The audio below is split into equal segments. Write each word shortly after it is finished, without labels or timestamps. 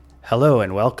Hello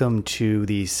and welcome to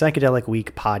the Psychedelic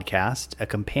Week podcast, a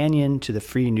companion to the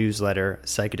free newsletter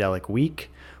Psychedelic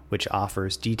Week, which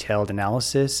offers detailed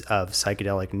analysis of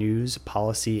psychedelic news,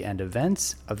 policy, and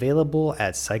events available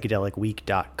at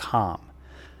psychedelicweek.com.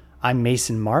 I'm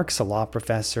Mason Marks, a law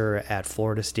professor at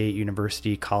Florida State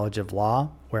University College of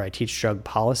Law, where I teach drug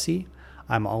policy.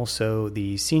 I'm also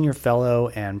the senior fellow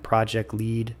and project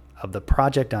lead of the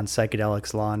Project on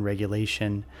Psychedelics Law and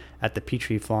Regulation at the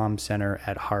Petrie-Flom Center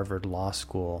at Harvard Law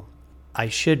School. I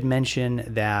should mention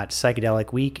that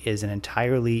Psychedelic Week is an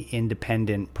entirely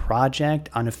independent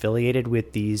project, unaffiliated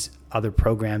with these other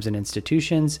programs and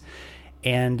institutions,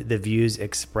 and the views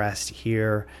expressed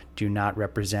here do not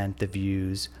represent the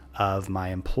views of my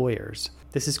employers.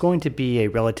 This is going to be a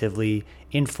relatively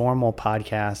informal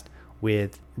podcast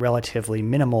with relatively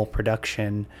minimal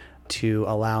production to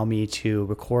allow me to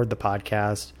record the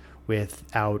podcast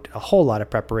without a whole lot of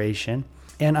preparation.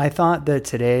 And I thought that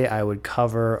today I would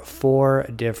cover 4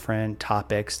 different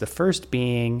topics. The first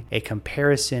being a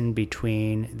comparison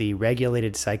between the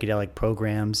regulated psychedelic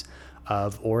programs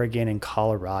of Oregon and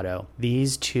Colorado.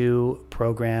 These two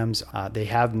programs, they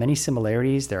have many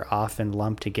similarities. They're often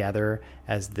lumped together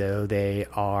as though they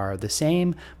are the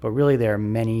same, but really there are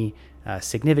many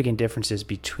significant differences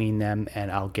between them,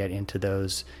 and I'll get into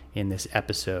those in this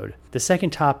episode. The second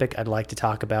topic I'd like to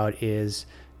talk about is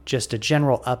just a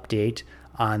general update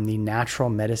on the Natural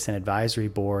Medicine Advisory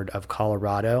Board of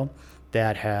Colorado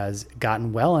that has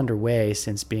gotten well underway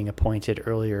since being appointed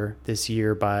earlier this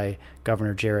year by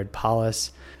Governor Jared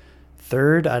Polis.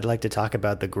 Third, I'd like to talk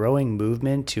about the growing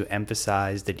movement to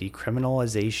emphasize the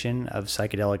decriminalization of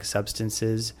psychedelic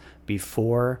substances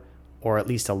before, or at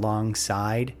least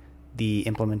alongside, the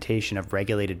implementation of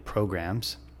regulated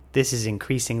programs. This is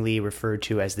increasingly referred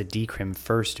to as the Decrim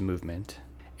First movement.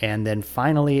 And then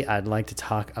finally, I'd like to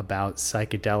talk about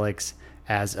psychedelics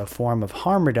as a form of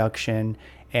harm reduction.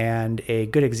 And a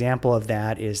good example of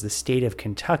that is the state of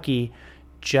Kentucky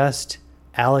just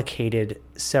allocated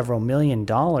several $1 million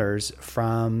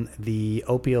from the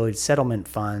opioid settlement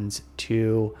funds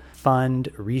to fund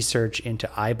research into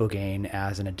ibogaine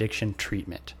as an addiction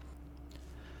treatment.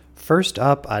 First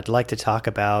up, I'd like to talk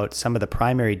about some of the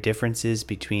primary differences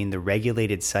between the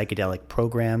regulated psychedelic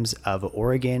programs of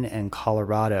Oregon and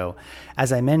Colorado.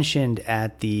 As I mentioned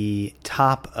at the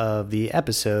top of the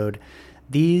episode,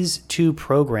 these two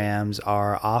programs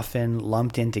are often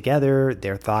lumped in together.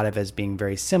 They're thought of as being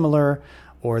very similar,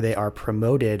 or they are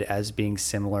promoted as being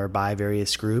similar by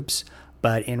various groups.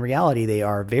 But in reality, they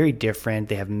are very different.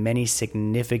 They have many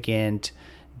significant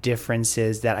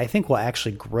differences that I think will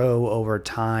actually grow over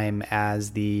time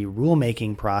as the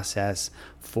rulemaking process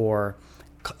for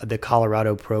the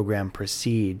Colorado program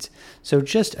proceeds. So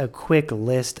just a quick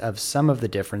list of some of the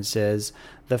differences.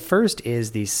 The first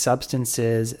is the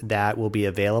substances that will be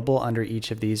available under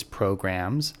each of these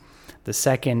programs. The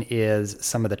second is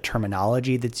some of the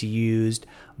terminology that's used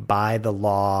by the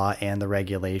law and the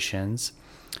regulations.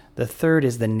 The third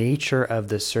is the nature of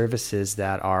the services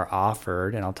that are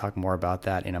offered, and I'll talk more about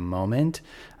that in a moment.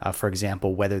 For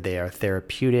example, whether they are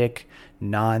therapeutic,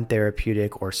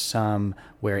 non-therapeutic, or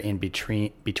somewhere in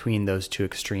between those two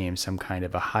extremes, some kind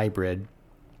of a hybrid.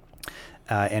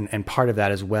 And part of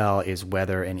that as well is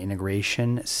whether an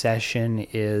integration session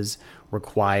is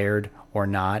required or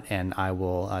not, and I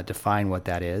will define what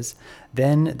that is.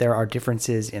 Then there are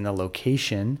differences in the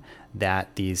location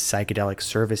that these psychedelic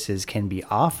services can be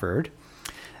offered.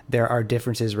 There are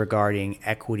differences regarding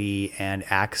equity and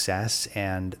access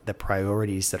and the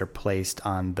priorities that are placed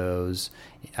on those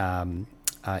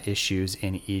issues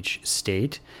in each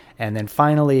state. And then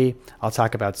finally, I'll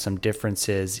talk about some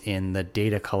differences in the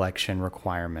data collection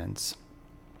requirements.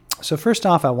 So first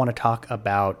off, I want to talk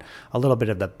about a little bit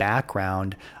of the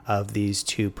background of these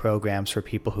two programs for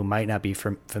people who might not be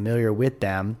familiar with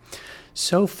them.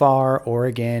 So far,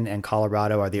 Oregon and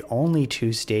Colorado are the only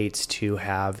two states to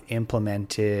have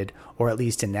implemented or at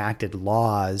least enacted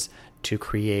laws to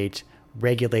create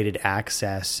regulated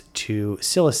access to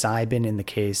psilocybin in the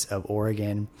case of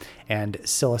Oregon, and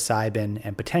psilocybin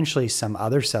and potentially some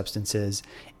other substances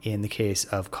in the case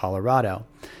of Colorado.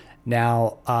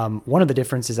 Now, one of the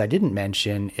differences I didn't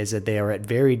mention is that they are at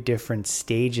very different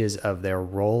stages of their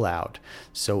rollout.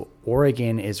 So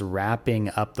Oregon is wrapping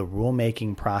up the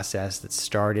rulemaking process that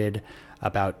started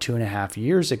about 2.5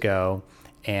 years ago,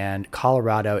 and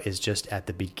Colorado is just at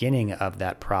the beginning of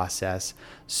that process.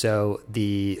 So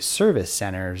the service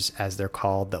centers, as they're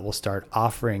called, that will start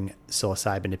offering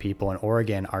psilocybin to people in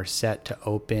Oregon are set to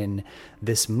open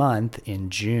this month in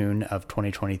June of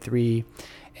 2023.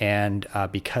 And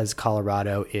because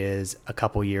Colorado is a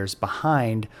couple years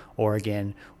behind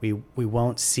Oregon, we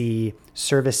won't see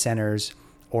service centers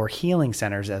or healing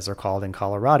centers, as they're called in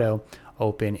Colorado,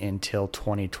 open until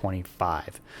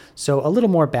 2025. So a little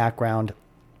more background.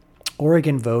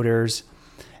 Oregon voters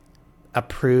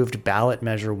approved ballot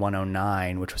measure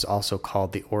 109, which was also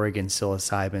called the Oregon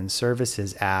Psilocybin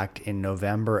Services Act, in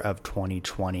November of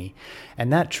 2020.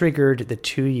 And that triggered the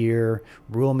 2-year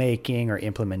rulemaking or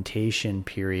implementation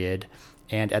period.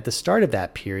 And at the start of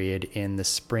that period, in the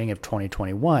spring of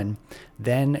 2021,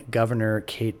 then Governor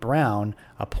Kate Brown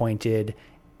appointed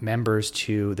members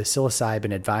to the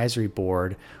Psilocybin Advisory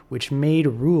Board, which made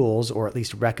rules, or at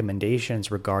least recommendations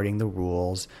regarding the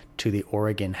rules, to the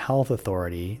Oregon Health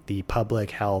Authority, the public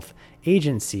health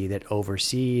agency that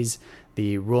oversees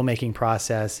the rulemaking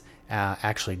process,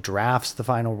 actually drafts the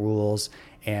final rules,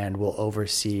 and will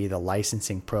oversee the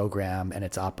licensing program and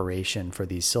its operation for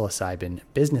these psilocybin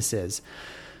businesses.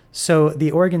 So the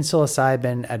Oregon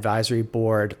Psilocybin Advisory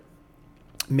Board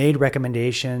made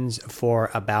recommendations for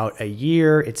about a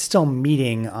year. It's still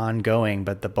meeting ongoing,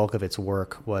 but the bulk of its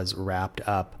work was wrapped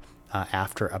up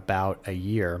after about a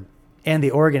year. And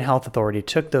the Oregon Health Authority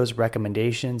took those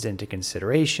recommendations into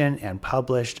consideration and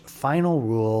published final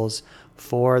rules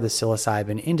for the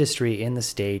psilocybin industry in the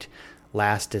state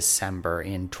last December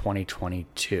in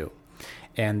 2022.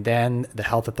 And then the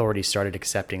health authority started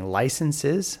accepting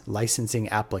licensing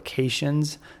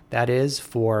applications, that is,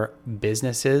 for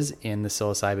businesses in the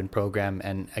psilocybin program.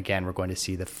 And again, we're going to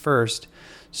see the first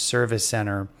service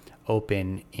center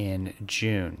open in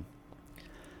June.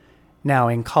 Now,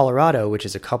 in Colorado, which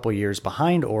is a couple years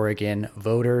behind Oregon,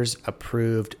 voters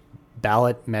approved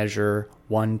ballot measure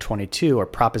 122, or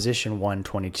Proposition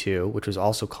 122, which was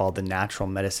also called the Natural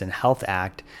Medicine Health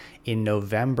Act, in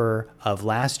November of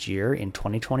last year, in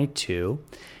 2022.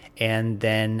 And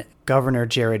then Governor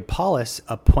Jared Polis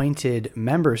appointed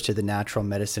members to the Natural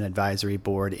Medicine Advisory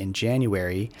Board in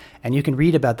January. And you can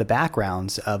read about the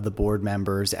backgrounds of the board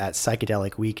members at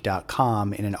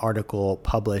psychedelicweek.com in an article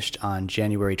published on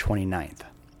January 29th.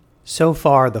 So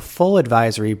far, the full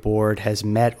advisory board has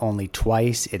met only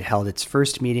twice. It held its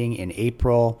first meeting in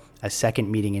April, a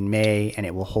second meeting in May, and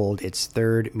it will hold its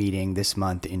third meeting this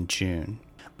month in June.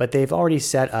 But they've already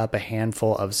set up a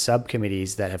handful of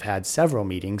subcommittees that have had several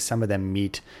meetings. Some of them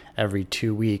meet every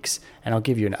 2 weeks, and I'll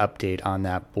give you an update on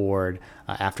that board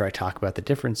after I talk about the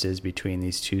differences between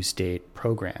these two state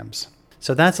programs.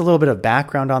 So that's a little bit of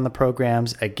background on the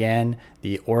programs. Again,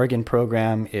 the Oregon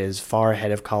program is far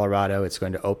ahead of Colorado. It's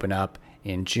going to open up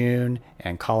in June,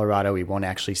 and Colorado, we won't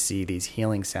actually see these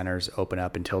healing centers open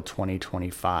up until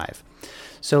 2025.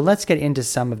 So let's get into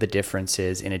some of the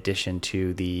differences in addition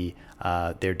to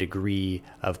their degree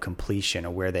of completion,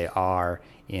 or where they are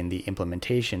in the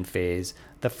implementation phase.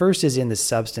 The first is in the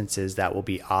substances that will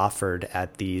be offered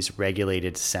at these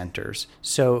regulated centers.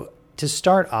 So to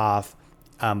start off,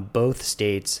 both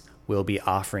states will be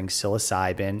offering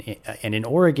psilocybin, and in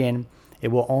Oregon, it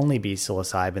will only be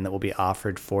psilocybin that will be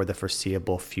offered for the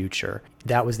foreseeable future.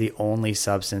 That was the only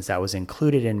substance that was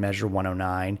included in Measure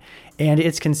 109, and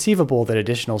it's conceivable that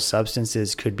additional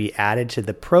substances could be added to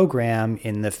the program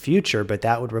in the future, but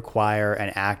that would require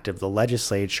an act of the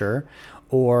legislature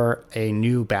or a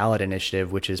new ballot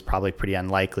initiative, which is probably pretty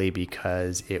unlikely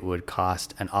because it would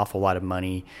cost an awful lot of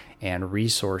money and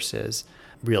resources,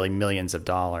 really millions of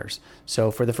dollars. So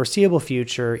for the foreseeable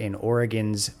future in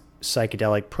Oregon's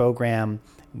psychedelic program,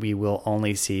 we will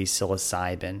only see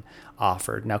psilocybin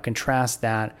offered. Now contrast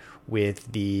that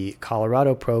with the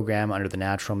Colorado program under the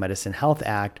Natural Medicine Health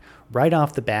Act. Right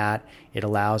off the bat, it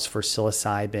allows for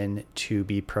psilocybin to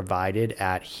be provided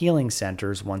at healing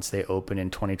centers once they open in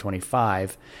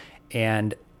 2025.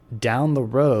 And down the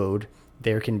road,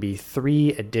 there can be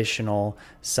 3 additional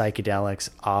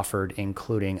psychedelics offered,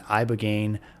 including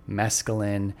ibogaine,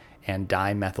 mescaline, and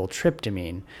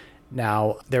dimethyltryptamine.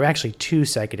 Now, there are actually 2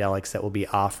 psychedelics that will be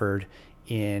offered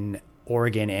in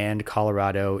Oregon and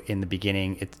Colorado in the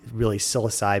beginning. It's really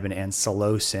psilocybin and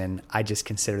psilocin. I just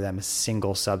consider them a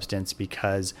single substance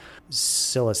because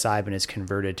psilocybin is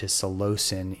converted to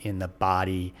psilocin in the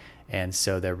body, and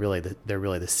so they're really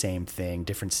the same thing,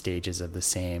 different stages of the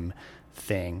same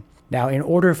thing. Now, in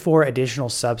order for additional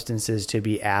substances to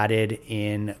be added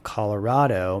in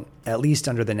Colorado, at least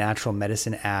under the Natural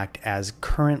Medicine Act as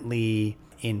currently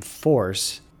in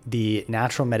force, the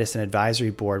Natural Medicine Advisory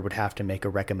Board would have to make a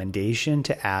recommendation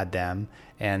to add them,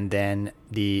 and then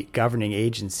the governing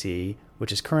agency,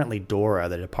 which is currently DORA,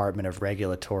 the Department of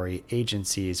Regulatory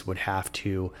Agencies, would have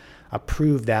to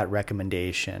approve that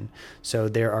recommendation. So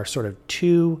there are sort of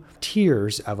two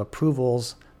tiers of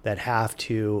approvals that have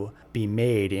to be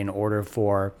made in order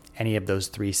for any of those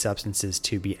three substances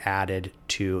to be added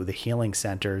to the healing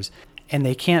centers, and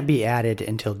they can't be added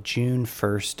until June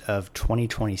 1st of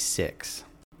 2026.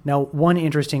 Now, one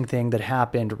interesting thing that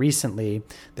happened recently,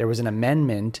 there was an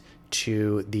amendment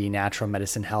to the Natural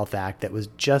Medicine Health Act that was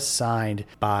just signed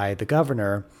by the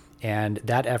governor, and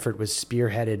that effort was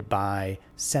spearheaded by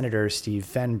Senator Steve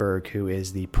Fenberg, who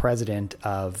is the president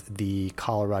of the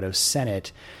Colorado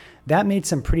Senate. That made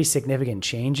some pretty significant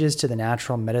changes to the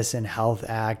Natural Medicine Health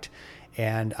Act,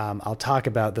 and I'll talk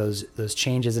about those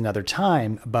changes another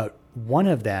time, but one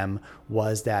of them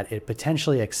was that it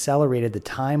potentially accelerated the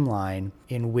timeline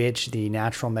in which the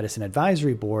Natural Medicine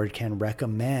Advisory Board can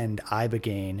recommend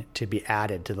ibogaine to be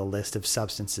added to the list of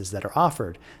substances that are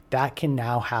offered. That can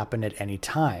now happen at any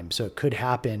time. So it could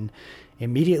happen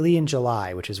immediately in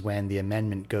July, which is when the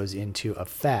amendment goes into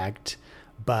effect.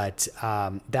 But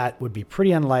that would be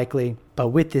pretty unlikely. But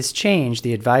with this change,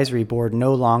 the advisory board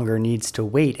no longer needs to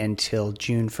wait until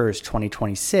June 1st,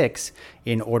 2026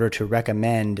 in order to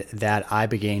recommend that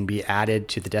ibogaine be added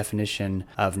to the definition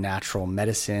of natural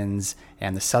medicines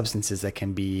and the substances that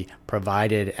can be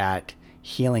provided at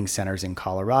healing centers in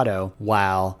Colorado,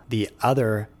 while the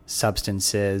other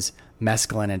substances,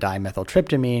 mescaline and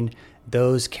dimethyltryptamine,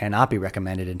 those cannot be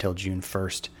recommended until June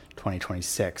 1st,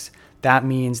 2026. That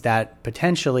means that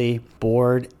potentially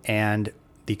board and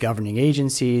the governing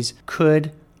agencies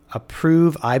could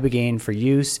approve ibogaine for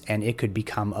use, and it could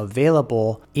become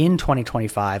available in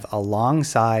 2025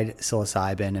 alongside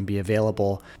psilocybin and be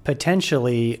available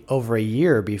potentially over a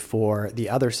year before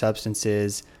the other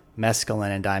substances,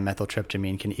 mescaline and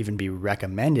dimethyltryptamine, can even be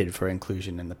recommended for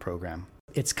inclusion in the program.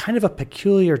 It's kind of a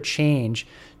peculiar change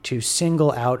to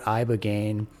single out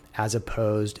ibogaine as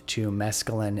opposed to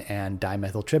mescaline and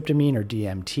dimethyltryptamine, or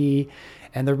DMT.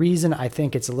 And the reason I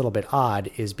think it's a little bit odd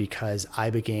is because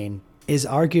ibogaine is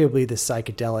arguably the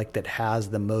psychedelic that has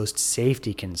the most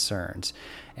safety concerns.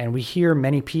 And we hear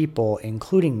many people,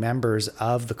 including members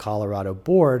of the Colorado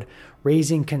board,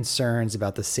 raising concerns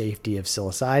about the safety of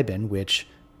psilocybin, which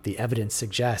the evidence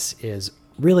suggests is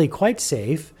really quite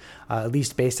safe, at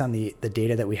least based on the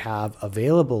data that we have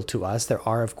available to us. There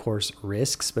are, of course,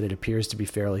 risks, but it appears to be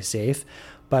fairly safe.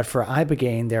 But for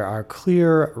ibogaine, there are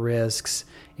clear risks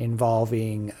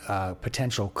involving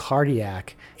potential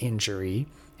cardiac injury.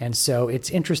 And so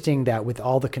it's interesting that with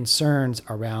all the concerns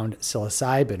around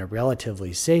psilocybin, a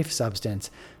relatively safe substance,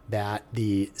 that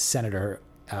the senator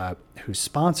who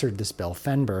sponsored this bill,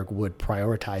 Fenberg, would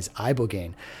prioritize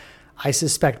ibogaine. I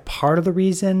suspect part of the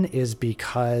reason is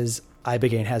because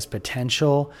ibogaine has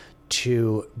potential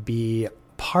to be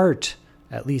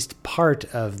at least part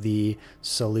of the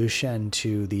solution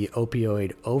to the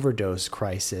opioid overdose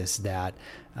crisis that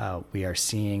we are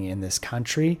seeing in this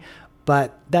country.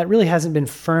 But that really hasn't been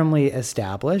firmly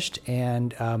established.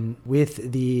 And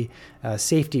with the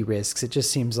safety risks, it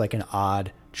just seems like an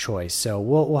odd choice. So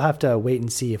we'll have to wait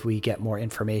and see if we get more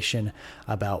information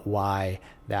about why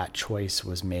that choice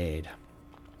was made.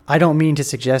 I don't mean to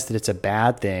suggest that it's a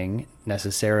bad thing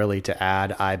necessarily to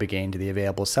add ibogaine to the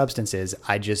available substances.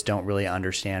 I just don't really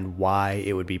understand why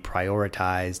it would be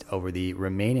prioritized over the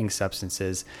remaining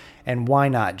substances, and why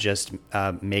not just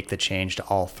make the change to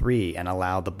all three and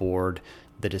allow the board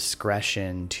the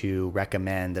discretion to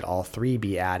recommend that all three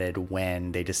be added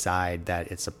when they decide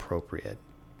that it's appropriate.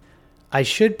 I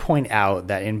should point out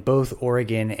that in both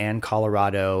Oregon and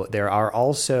Colorado, there are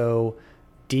also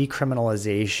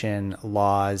decriminalization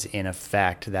laws in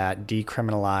effect that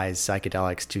decriminalize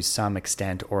psychedelics to some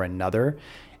extent or another.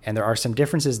 And there are some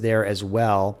differences there as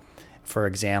well. For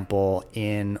example,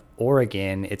 in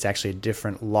Oregon, it's actually a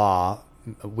different law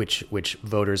which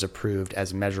voters approved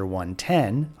as Measure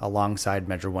 110 alongside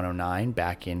Measure 109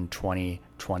 back in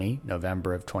 2020,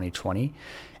 November of 2020.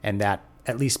 And that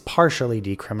at least partially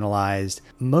decriminalized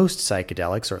most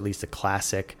psychedelics, or at least the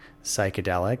classic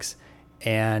psychedelics.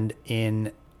 And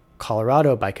in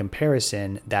Colorado, by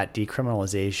comparison, that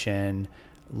decriminalization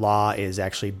law is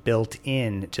actually built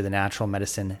in to the Natural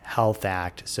Medicine Health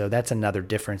Act. So that's another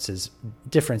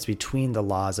difference between the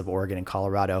laws of Oregon and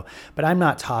Colorado. But I'm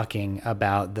not talking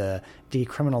about the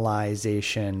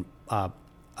decriminalization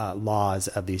laws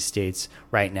of these states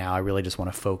right now. I really just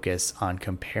want to focus on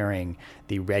comparing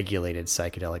the regulated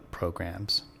psychedelic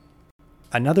programs.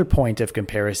 Another point of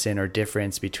comparison or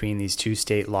difference between these two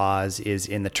state laws is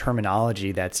in the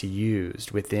terminology that's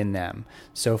used within them.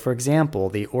 So, for example,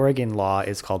 the Oregon law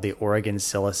is called the Oregon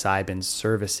Psilocybin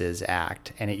Services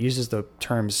Act, and it uses the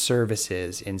term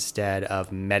services instead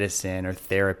of medicine or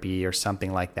therapy or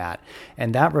something like that.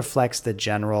 And that reflects the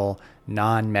general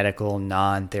non-medical,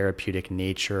 non-therapeutic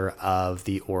nature of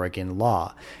the Oregon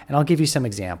law. And I'll give you some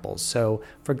examples. So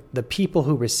for the people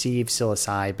who receive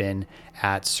psilocybin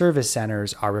at service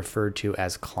centers are referred to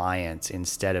as clients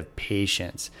instead of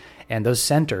patients. And those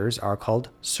centers are called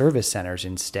service centers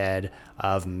instead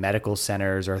of medical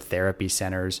centers or therapy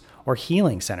centers or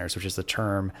healing centers, which is the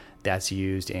term that's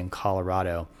used in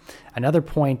Colorado. Another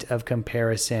point of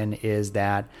comparison is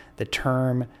that the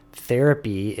term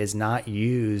therapy is not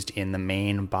used in the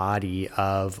main body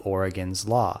of Oregon's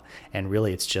law. And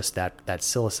really, it's just that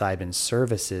psilocybin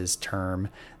services term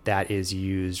that is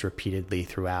used repeatedly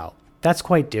throughout. That's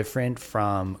quite different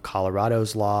from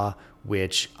Colorado's law,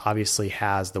 which obviously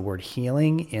has the word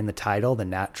healing in the title, the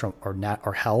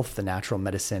Natural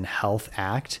Medicine Health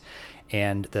Act,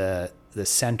 and the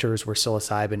centers where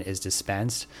psilocybin is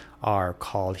dispensed are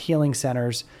called healing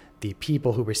centers. The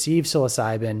people who receive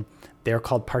psilocybin, they're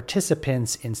called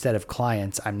participants instead of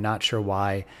clients. I'm not sure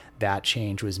why that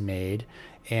change was made.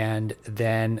 And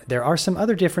then there are some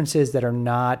other differences that are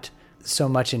not so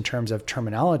much in terms of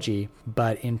terminology,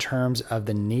 but in terms of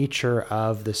the nature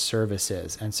of the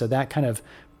services. And so that kind of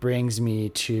brings me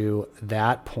to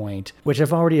that point, which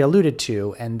I've already alluded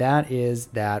to, and that is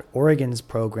that Oregon's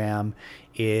program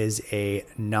is a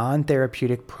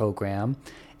non-therapeutic program.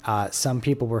 Some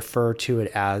people refer to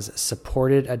it as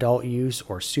supported adult use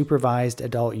or supervised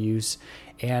adult use,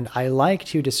 and I like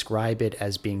to describe it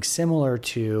as being similar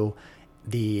to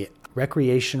the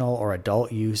recreational or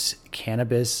adult use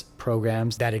cannabis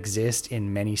programs that exist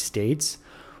in many states,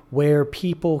 where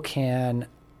people can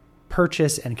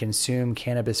purchase and consume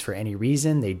cannabis for any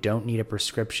reason. They don't need a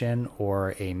prescription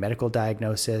or a medical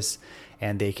diagnosis,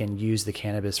 and they can use the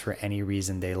cannabis for any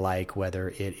reason they like, whether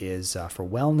it is for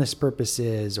wellness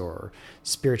purposes or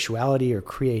spirituality or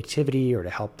creativity or to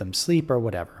help them sleep or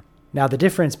whatever. Now, the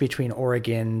difference between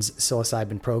Oregon's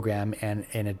psilocybin program and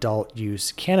an adult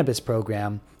use cannabis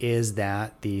program is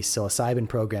that the psilocybin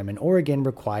program in Oregon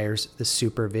requires the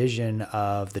supervision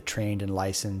of the trained and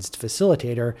licensed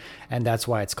facilitator, and that's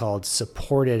why it's called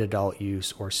supported adult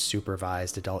use or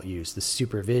supervised adult use. The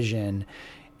supervision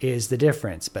is the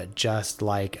difference, but just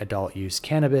like adult use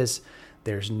cannabis,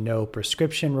 there's no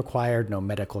prescription required, no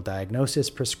medical diagnosis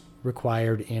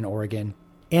required in Oregon.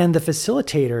 And the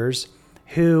facilitators,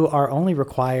 who are only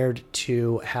required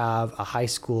to have a high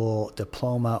school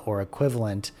diploma or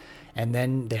equivalent, and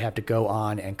then they have to go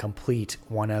on and complete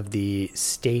one of the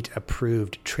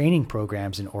state-approved training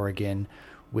programs in Oregon,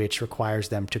 which requires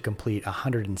them to complete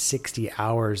 160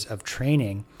 hours of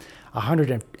training.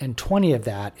 120 of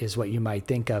that is what you might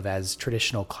think of as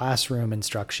traditional classroom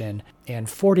instruction, and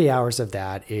 40 hours of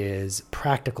that is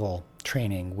practical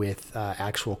training with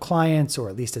actual clients, or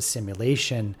at least a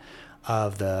simulation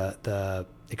of the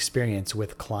experience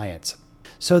with clients.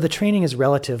 So the training is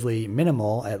relatively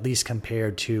minimal, at least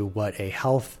compared to what a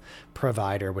health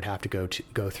provider would have to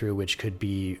go through, which could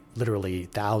be literally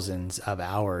thousands of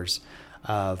hours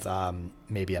of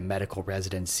maybe a medical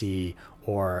residency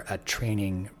or a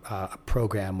training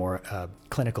program or a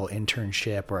clinical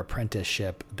internship or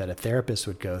apprenticeship that a therapist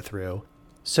would go through.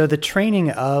 So the training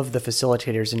of the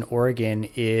facilitators in Oregon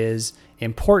is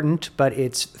important, but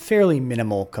it's fairly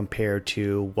minimal compared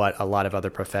to what a lot of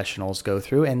other professionals go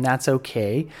through, and that's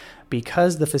okay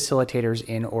because the facilitators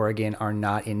in Oregon are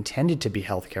not intended to be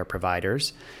healthcare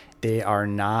providers. They are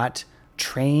not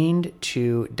trained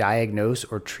to diagnose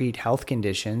or treat health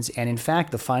conditions, and in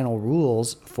fact, the final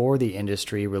rules for the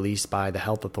industry released by the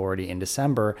health authority in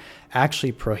December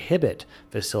actually prohibit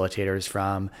facilitators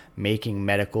from making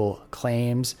medical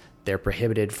claims. They're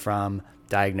prohibited from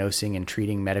diagnosing and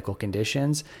treating medical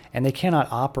conditions, and they cannot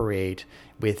operate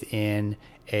within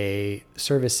a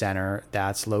service center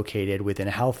that's located within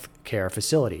a healthcare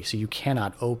facility. So you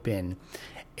cannot open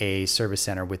a service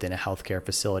center within a healthcare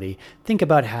facility. Think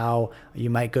about how you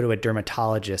might go to a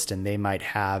dermatologist and they might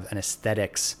have an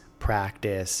aesthetics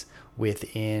practice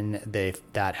within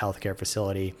that healthcare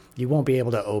facility. You won't be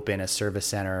able to open a service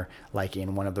center like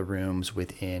in one of the rooms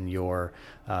within your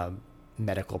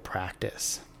medical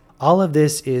practice. All of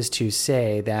this is to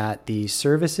say that the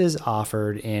services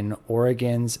offered in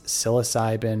Oregon's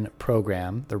psilocybin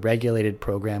program, the regulated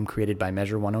program created by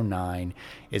Measure 109,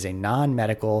 is a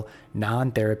non-medical,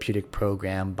 non-therapeutic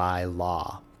program by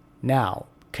law. Now,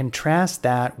 contrast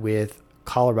that with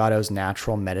Colorado's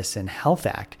Natural Medicine Health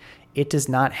Act. it does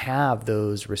not have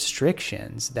those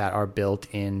restrictions that are built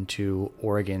into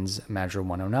Oregon's Measure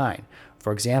 109.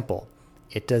 For example,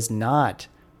 it does not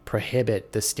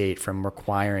prohibit the state from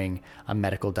requiring a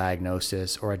medical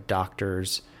diagnosis or a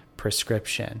doctor's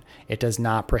prescription. It does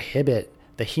not prohibit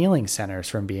the healing centers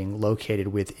from being located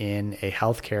within a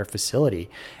healthcare facility.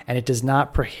 And it does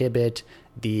not prohibit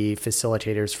the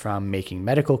facilitators from making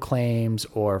medical claims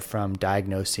or from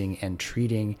diagnosing and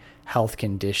treating health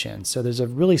conditions. So there's a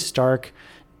really stark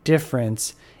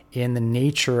difference in the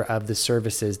nature of the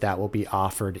services that will be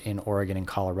offered in Oregon and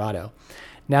Colorado.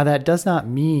 Now, that does not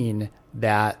mean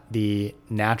that the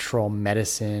natural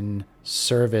medicine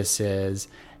services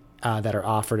that are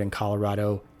offered in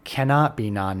Colorado cannot be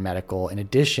non-medical in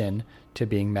addition to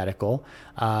being medical.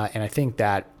 And I think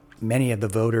that many of the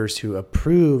voters who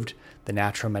approved the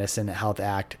Natural Medicine Health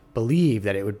Act believe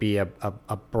that it would be a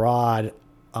broad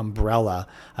umbrella,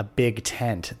 a big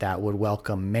tent that would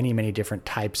welcome many, many different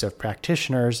types of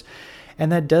practitioners.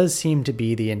 And that does seem to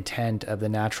be the intent of the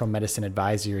Natural Medicine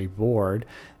Advisory Board.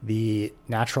 The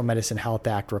Natural Medicine Health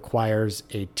Act requires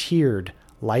a tiered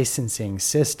licensing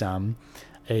system,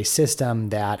 a system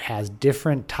that has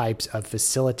different types of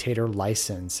facilitator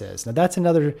licenses. Now, that's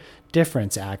another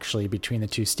difference actually between the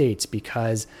two states,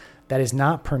 because that is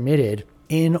not permitted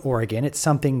in Oregon. It's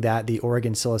something that the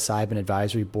Oregon Psilocybin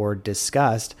Advisory Board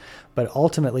discussed, but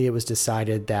ultimately it was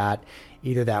decided that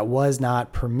either that was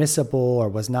not permissible or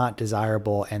was not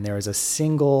desirable, and there is a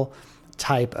single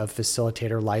type of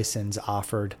facilitator license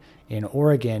offered in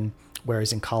Oregon,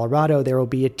 whereas in Colorado, there will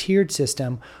be a tiered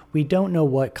system. We don't know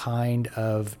what kind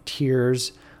of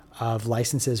tiers of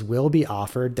licenses will be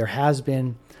offered. There has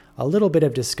been a little bit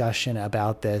of discussion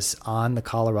about this on the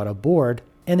Colorado board,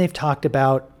 and they've talked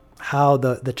about how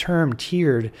the term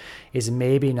tiered is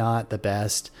maybe not the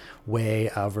best way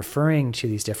of referring to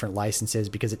these different licenses,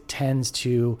 because it tends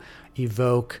to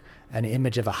evoke an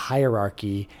image of a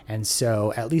hierarchy. And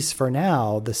so, at least for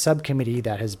now, the subcommittee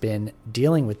that has been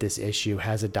dealing with this issue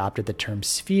has adopted the term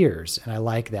spheres. And I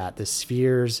like that, the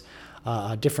spheres,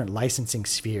 different licensing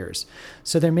spheres.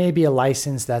 So there may be a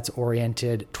license that's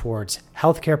oriented towards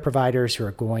healthcare providers who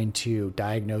are going to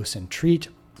diagnose and treat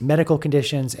medical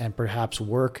conditions and perhaps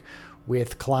work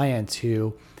with clients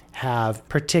who have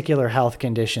particular health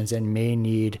conditions and may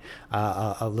need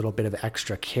a little bit of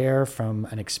extra care from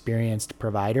an experienced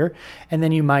provider. And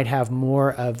then you might have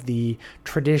more of the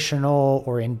traditional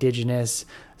or indigenous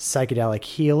psychedelic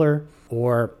healer,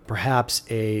 or perhaps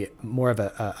more of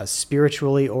a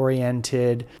spiritually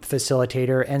oriented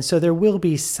facilitator. And so there will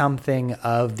be something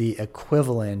of the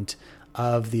equivalent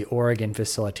of the Oregon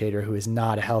facilitator who is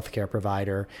not a healthcare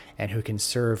provider and who can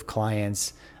serve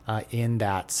clients in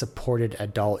that supported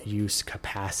adult use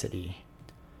capacity.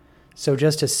 So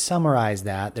just to summarize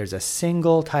that, there's a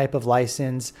single type of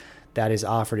license that is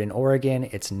offered in Oregon.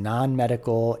 It's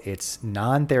non-medical, it's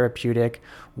non-therapeutic,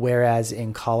 whereas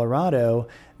in Colorado,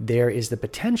 there is the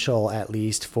potential, at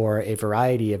least, for a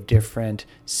variety of different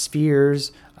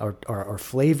spheres or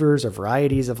flavors or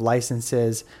varieties of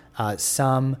licenses,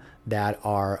 some that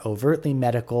are overtly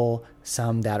medical,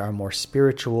 some that are more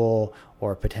spiritual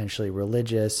or potentially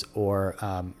religious or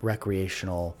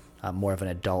recreational, more of an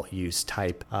adult use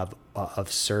type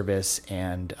of service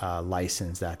and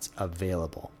license that's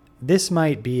available. This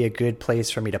might be a good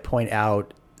place for me to point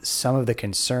out some of the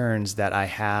concerns that I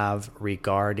have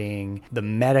regarding the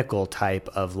medical type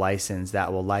of license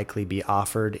that will likely be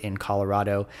offered in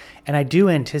Colorado. And I do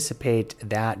anticipate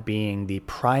that being the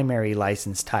primary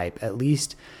license type, at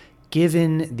least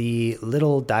given the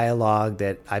little dialogue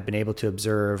that I've been able to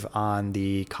observe on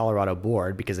the Colorado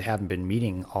board, because they haven't been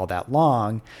meeting all that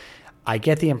long. I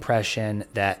get the impression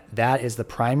that that is the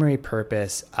primary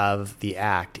purpose of the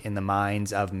act in the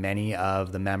minds of many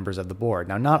of the members of the board.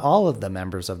 Now, not all of the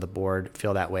members of the board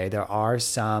feel that way. There are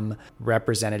some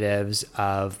representatives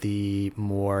of the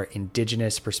more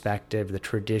indigenous perspective, the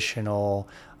traditional,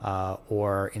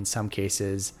 or in some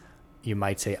cases, you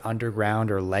might say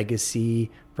underground or legacy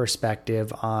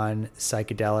perspective on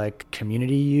psychedelic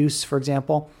community use, for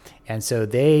example. And so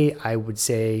they, I would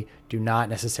say, do not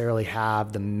necessarily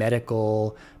have the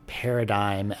medical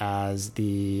paradigm as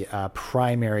the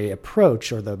primary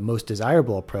approach or the most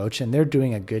desirable approach. And they're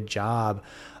doing a good job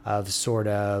of sort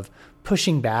of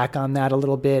pushing back on that a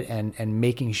little bit and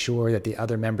making sure that the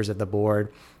other members of the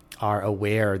board are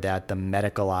aware that the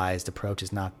medicalized approach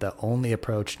is not the only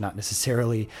approach, not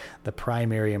necessarily the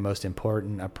primary and most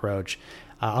important approach.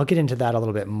 I'll get into that a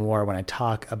little bit more when I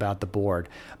talk about the board.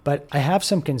 But I have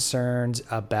some concerns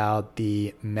about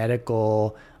the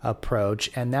medical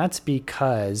approach, and that's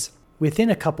because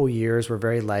within a couple years, we're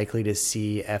very likely to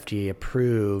see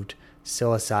FDA-approved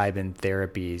psilocybin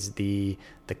therapies. The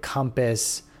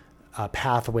Compass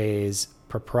Pathways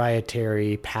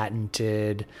proprietary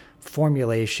patented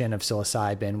formulation of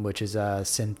psilocybin, which is a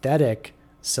synthetic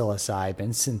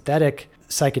psilocybin. Synthetic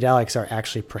psychedelics are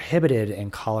actually prohibited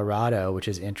in Colorado, which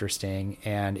is interesting.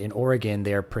 And in Oregon,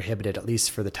 they're prohibited, at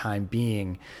least for the time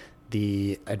being.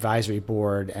 The advisory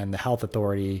board and the health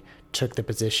authority took the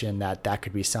position that that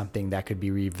could be something that could be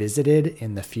revisited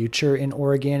in the future in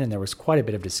Oregon. And there was quite a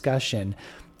bit of discussion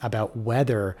about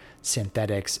whether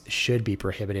synthetics should be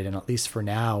prohibited. And at least for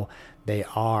now, they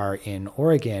are in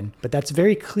Oregon. But that's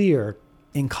very clear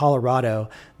in Colorado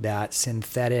that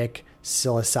synthetic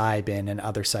psilocybin and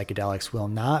other psychedelics will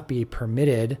not be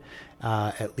permitted,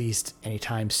 at least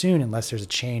anytime soon, unless there's a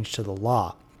change to the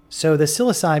law. So the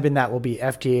psilocybin that will be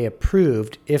FDA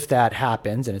approved, if that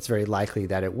happens, and it's very likely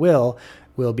that it will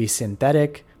be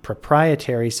synthetic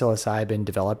proprietary psilocybin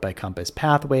developed by Compass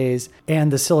Pathways,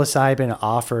 and the psilocybin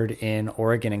offered in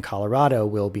Oregon and Colorado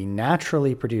will be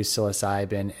naturally produced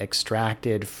psilocybin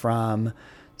extracted from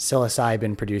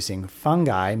psilocybin producing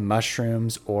fungi,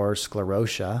 mushrooms, or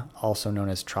sclerotia, also known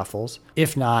as truffles,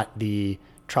 if not the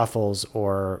truffles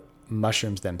or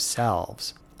mushrooms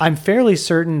themselves. I'm fairly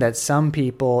certain that some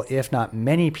people, if not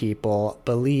many people,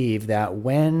 believe that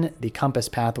when the Compass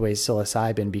Pathways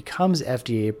psilocybin becomes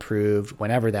FDA approved,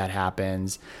 whenever that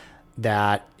happens,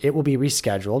 that it will be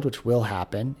rescheduled, which will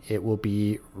happen. It will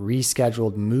be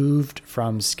rescheduled, moved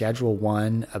from Schedule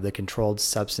 1 of the controlled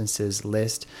substances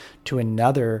list to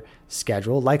another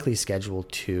schedule, likely Schedule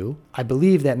 2. I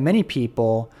believe that many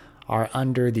people are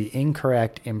under the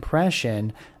incorrect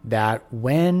impression that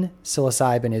when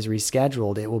psilocybin is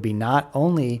rescheduled, it will be not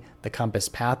only the Compass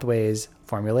Pathways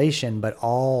formulation, but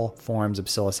all forms of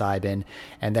psilocybin,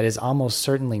 and that is almost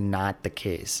certainly not the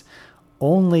case.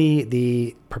 Only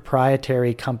the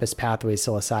proprietary Compass Pathways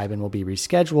psilocybin will be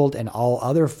rescheduled, and all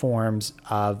other forms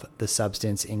of the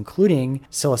substance, including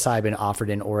psilocybin offered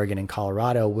in Oregon and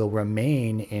Colorado, will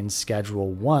remain in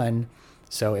Schedule 1.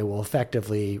 So it will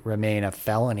effectively remain a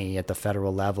felony at the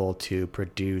federal level to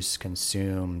produce,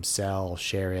 consume, sell,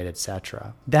 share it,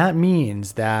 etc. That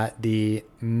means that the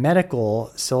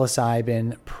medical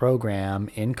psilocybin program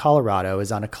in Colorado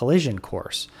is on a collision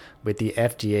course with the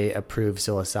FDA-approved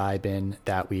psilocybin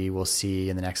that we will see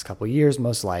in the next couple of years,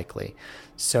 most likely.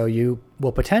 So you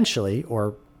will potentially,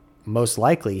 or most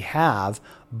likely, have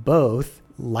both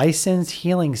licensed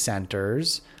healing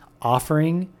centers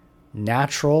offering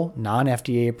natural,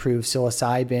 non-FDA approved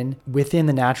psilocybin within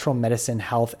the Natural Medicine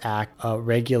Health Act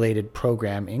regulated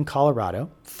program in Colorado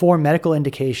for medical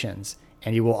indications.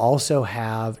 And you will also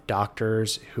have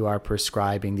doctors who are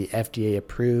prescribing the FDA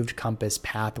approved Compass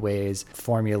Pathways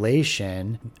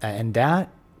formulation. And that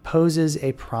poses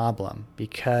a problem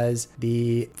because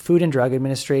the Food and Drug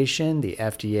Administration, the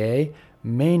FDA,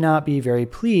 may not be very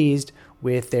pleased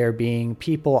with there being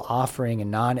people offering a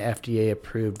non-FDA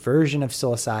approved version of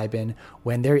psilocybin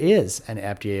when there is an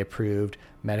FDA approved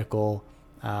medical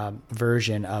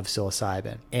version of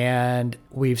psilocybin. And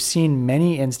we've seen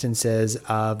many instances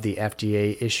of the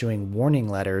FDA issuing warning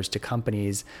letters to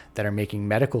companies that are making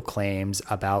medical claims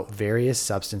about various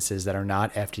substances that are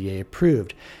not FDA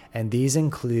approved. And these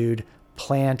include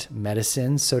plant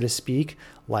medicines, so to speak,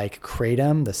 like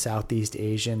kratom, the Southeast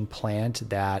Asian plant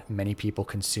that many people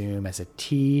consume as a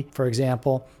tea, for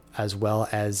example, as well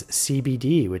as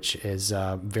CBD, which is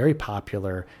very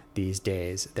popular these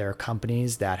days. There are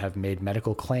companies that have made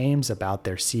medical claims about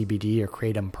their CBD or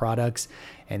kratom products,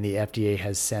 and the FDA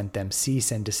has sent them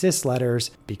cease and desist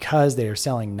letters because they are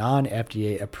selling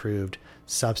non-FDA approved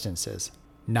substances.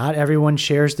 Not everyone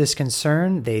shares this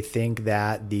concern. They think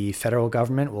that the federal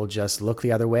government will just look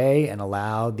the other way and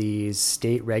allow these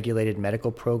state-regulated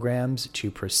medical programs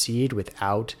to proceed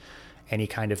without any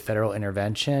kind of federal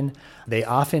intervention. They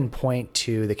often point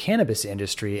to the cannabis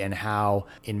industry and how,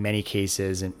 in many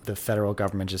cases, the federal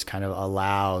government just kind of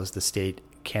allows the state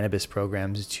cannabis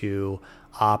programs to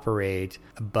operate.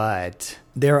 But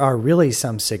there are really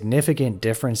some significant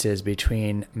differences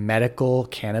between medical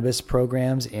cannabis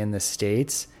programs in the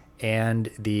states and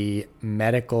the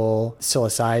medical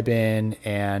psilocybin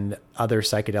and other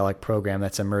psychedelic program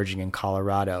that's emerging in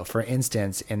Colorado. For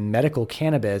instance, in medical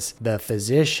cannabis, the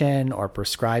physician or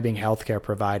prescribing healthcare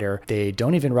provider, they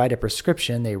don't even write a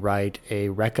prescription, they write a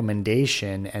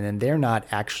recommendation, and then they're not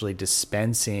actually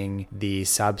dispensing the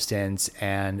substance,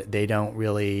 and they don't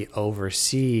really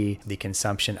oversee the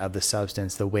consumption of the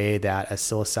substance the way that a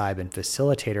psilocybin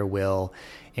facilitator will.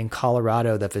 In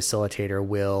Colorado, the facilitator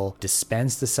will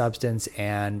dispense the substance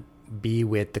and be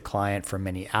with the client for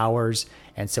many hours.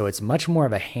 And so it's much more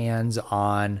of a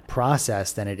hands-on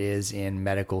process than it is in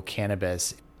medical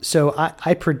cannabis. So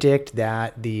I predict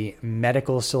that the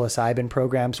medical psilocybin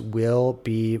programs will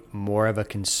be more of a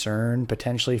concern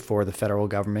potentially for the federal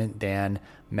government than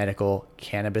medical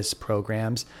cannabis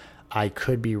programs. I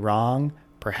could be wrong.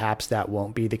 Perhaps that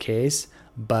won't be the case.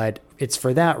 But it's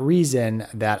for that reason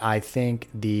that I think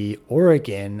the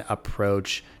Oregon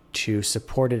approach to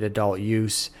supported adult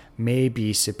use may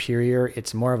be superior.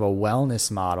 It's more of a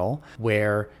wellness model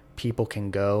where people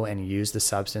can go and use the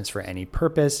substance for any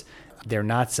purpose. They're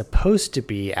not supposed to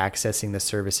be accessing the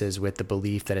services with the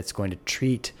belief that it's going to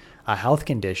treat a health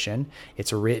condition.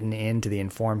 It's written into the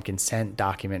informed consent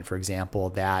document, for example,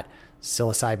 that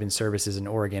psilocybin services in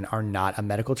Oregon are not a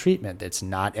medical treatment. It's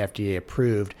not FDA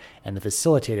approved, and the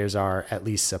facilitators are at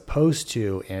least supposed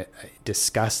to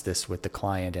discuss this with the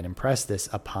client and impress this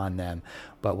upon them.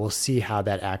 But we'll see how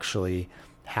that actually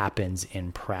happens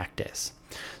in practice.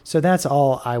 So that's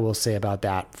all I will say about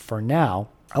that for now.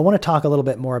 I want to talk a little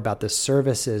bit more about the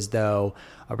services, though,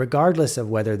 regardless of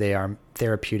whether they are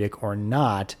therapeutic or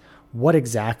not. What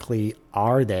exactly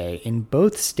are they? In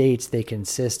both states, they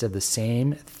consist of the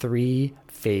same 3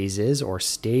 phases or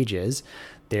stages.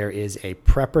 There is a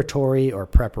preparatory or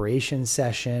preparation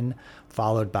session,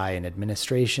 followed by an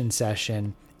administration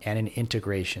session and an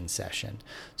integration session.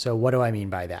 So what do I mean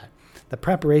by that? The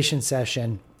preparation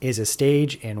session is a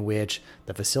stage in which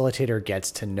the facilitator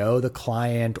gets to know the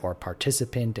client or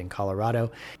participant in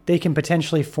Colorado. They can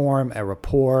potentially form a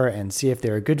rapport and see if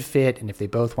they're a good fit and if they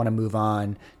both want to move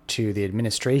on to the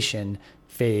administration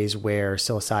phase where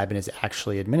psilocybin is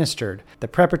actually administered. The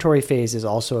preparatory phase is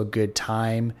also a good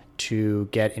time to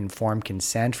get informed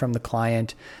consent from the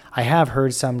client. I have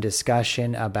heard some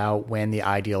discussion about when the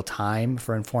ideal time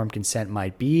for informed consent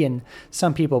might be, and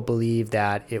some people believe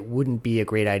that it wouldn't be a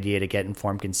great idea to get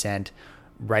informed consent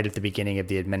right at the beginning of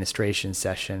the administration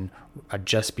session,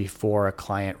 just before a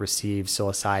client receives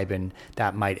psilocybin.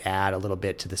 That might add a little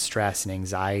bit to the stress and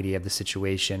anxiety of the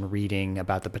situation, reading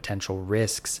about the potential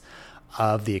risks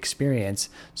of the experience.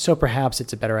 So perhaps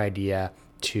it's a better idea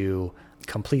to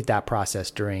complete that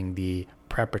process during the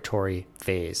preparatory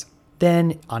phase.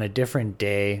 Then on a different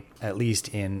day, at least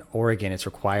in Oregon, it's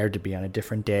required to be on a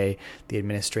different day, the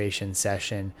administration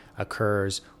session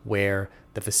occurs where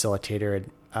the facilitator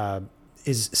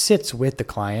sits with the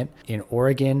client. In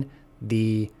Oregon,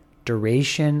 the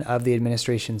duration of the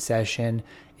administration session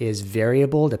is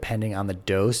variable depending on the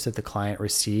dose that the client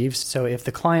receives. So if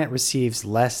the client receives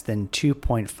less than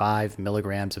 2.5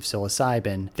 milligrams of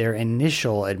psilocybin, their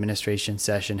initial administration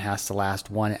session has to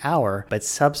last 1 hour, but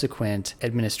subsequent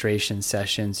administration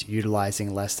sessions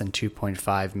utilizing less than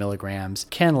 2.5 milligrams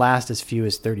can last as few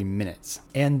as 30 minutes.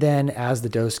 And then as the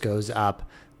dose goes up,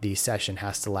 the session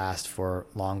has to last for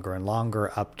longer and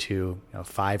longer, up to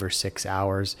 5 or 6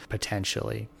 hours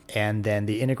potentially. And then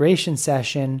the integration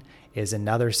session is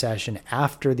another session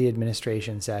after the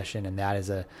administration session, and that is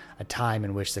a time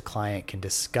in which the client can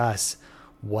discuss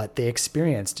what they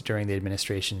experienced during the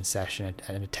administration session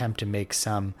and attempt to make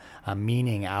some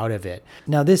meaning out of it.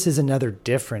 Now, this is another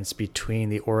difference between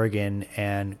the Oregon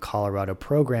and Colorado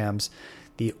programs.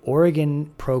 The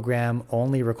Oregon program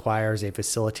only requires a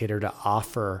facilitator to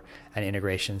offer an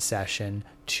integration session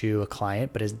to a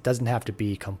client, but it doesn't have to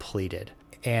be completed.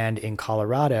 And in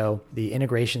Colorado, the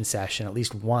integration session, at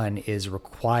least one, is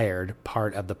required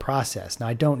part of the process. Now,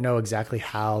 I don't know exactly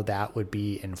how that would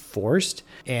be enforced,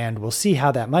 and we'll see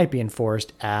how that might be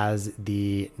enforced as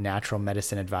the Natural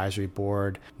Medicine Advisory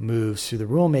Board moves through the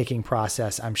rulemaking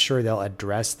process. I'm sure they'll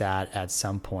address that at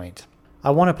some point. I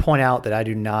want to point out that I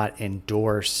do not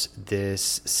endorse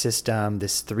this system,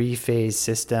 this 3-phase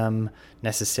system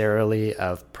necessarily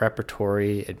of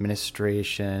preparatory,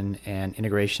 administration, and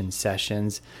integration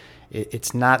sessions.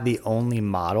 It's not the only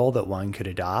model that one could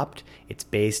adopt. It's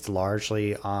based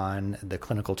largely on the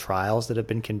clinical trials that have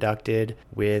been conducted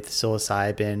with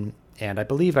psilocybin. And I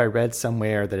believe I read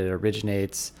somewhere that it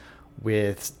originates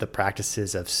with the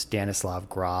practices of Stanislav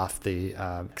Grof, the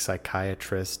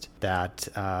psychiatrist that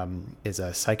is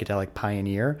a psychedelic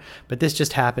pioneer. But this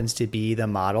just happens to be the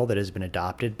model that has been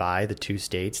adopted by the 2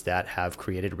 states that have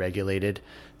created regulated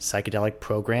psychedelic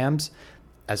programs.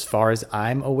 As far as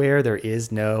I'm aware, there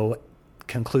is no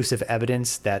conclusive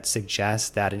evidence that suggests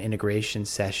that an integration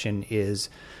session is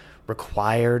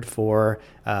required for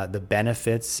the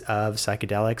benefits of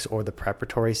psychedelics or the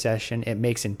preparatory session. It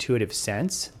makes intuitive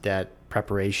sense that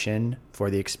preparation for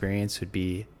the experience would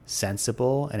be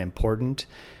sensible and important,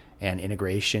 and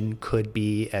integration could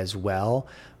be as well.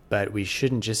 But we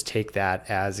shouldn't just take that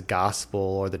as gospel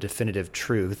or the definitive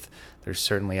truth. There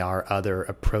certainly are other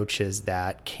approaches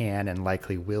that can and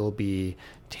likely will be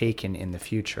taken in the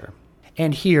future.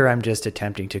 And here I'm just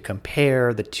attempting to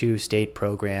compare the two state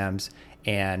programs.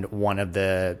 And one of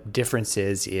the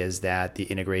differences is that the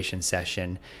integration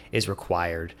session is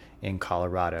required in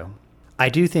Colorado. I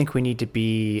do think we need to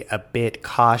be a bit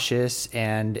cautious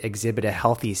and exhibit a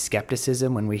healthy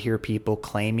skepticism when we hear people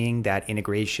claiming that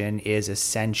integration is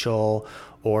essential,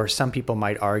 or some people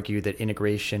might argue that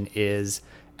integration is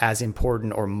as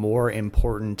important or more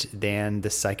important than the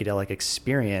psychedelic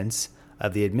experience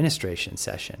of the administration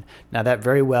session. Now, that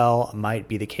very well might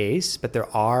be the case, but there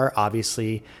are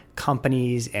obviously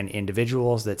companies and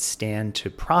individuals that stand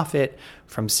to profit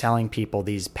from selling people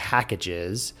these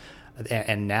packages.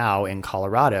 And now in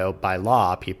Colorado, by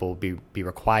law, people will be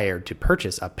required to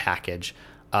purchase a package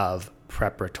of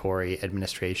preparatory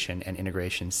administration and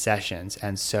integration sessions.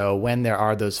 And so when there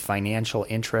are those financial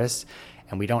interests,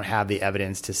 and we don't have the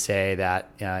evidence to say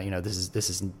that this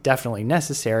is definitely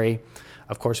necessary,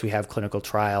 of course we have clinical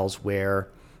trials where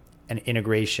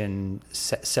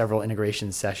several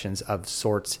integration sessions of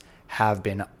sorts have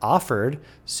been offered.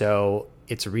 So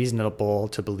it's reasonable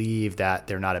to believe that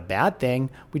they're not a bad thing.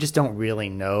 We just don't really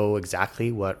know exactly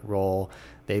what role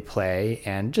they play.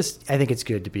 And I think it's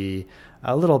good to be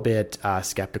a little bit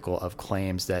skeptical of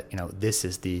claims that, this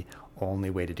is the only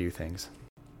way to do things.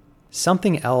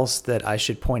 Something else that I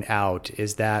should point out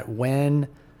is that when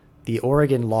the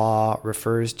Oregon law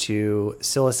refers to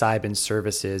psilocybin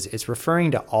services, it's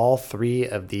referring to all three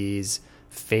of these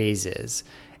phases.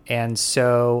 And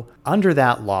so under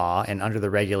that law and under the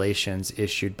regulations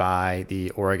issued by the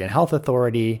Oregon Health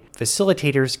Authority,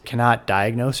 facilitators cannot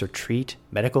diagnose or treat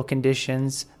medical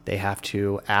conditions. They have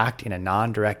to act in a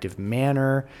non-directive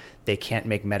manner. They can't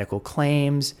make medical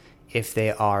claims. If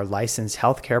they are licensed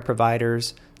healthcare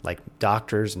providers, like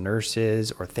doctors,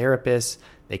 nurses, or therapists,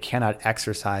 they cannot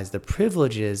exercise the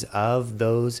privileges of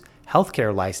those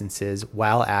healthcare licenses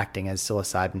while acting as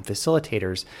psilocybin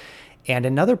facilitators. And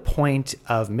another point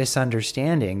of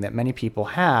misunderstanding that many people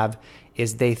have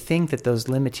is they think that those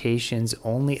limitations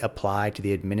only apply to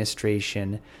the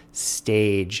administration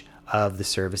stage of the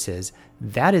services.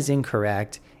 That is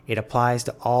incorrect. It applies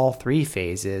to all three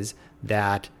phases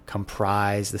that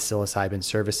comprise the psilocybin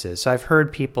services. So I've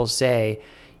heard people say,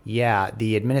 yeah,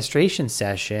 the administration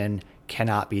session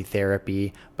cannot be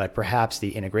therapy, but perhaps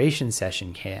the integration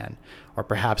session can, or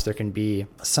perhaps there can be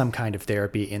some kind of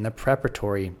therapy in the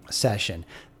preparatory session.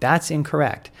 That's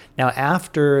incorrect. Now,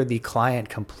 after the client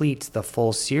completes the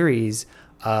full series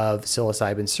of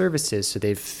psilocybin services, so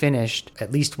they've finished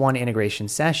at least one integration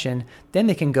session, then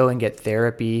they can go and get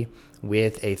therapy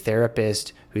with a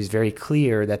therapist who's very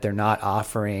clear that they're not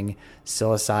offering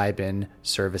psilocybin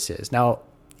services. Now,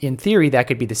 in theory, that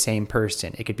could be the same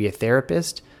person. It could be a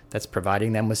therapist that's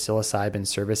providing them with psilocybin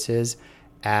services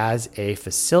as a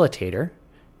facilitator,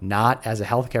 not as a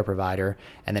healthcare provider.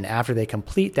 And then after they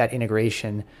complete that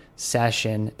integration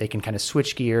session, they can kind of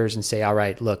switch gears and say, all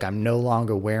right, look, I'm no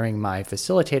longer wearing my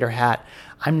facilitator hat.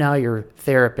 I'm now your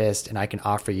therapist and I can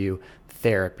offer you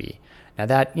therapy. Now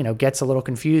that, gets a little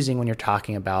confusing when you're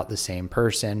talking about the same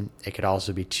person. It could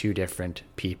also be two different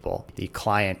people. The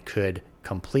client could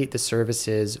complete the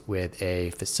services with a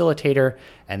facilitator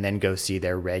and then go see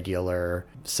their regular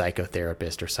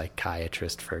psychotherapist or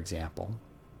psychiatrist, for example.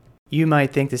 You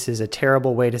might think this is a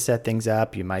terrible way to set things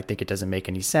up. You might think it doesn't make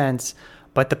any sense.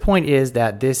 But the point is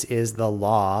that this is the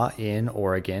law in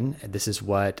Oregon. This is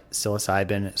what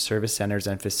psilocybin service centers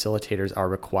and facilitators are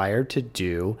required to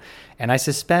do. And I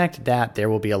suspect that there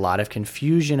will be a lot of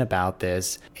confusion about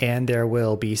this, and there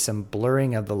will be some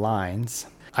blurring of the lines.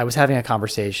 I was having a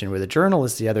conversation with a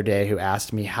journalist the other day who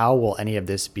asked me, how will any of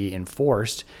this be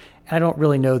enforced? And I don't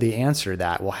really know the answer to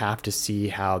that. We'll have to see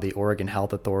how the Oregon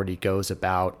Health Authority goes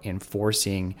about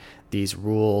enforcing these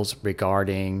rules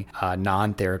regarding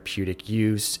non-therapeutic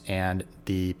use and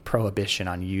the prohibition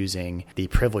on using the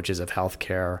privileges of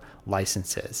healthcare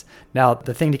licenses. Now,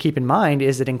 the thing to keep in mind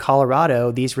is that in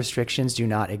Colorado, these restrictions do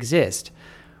not exist.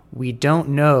 We don't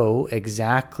know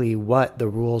exactly what the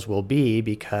rules will be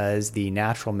because the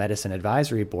Natural Medicine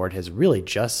Advisory Board has really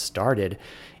just started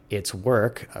its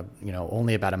work,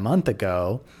 only about a month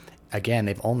ago. Again,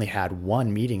 they've only had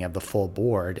one meeting of the full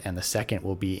board, and the second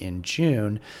will be in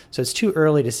June. So it's too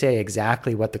early to say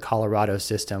exactly what the Colorado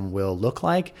system will look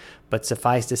like, but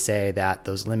suffice to say that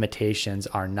those limitations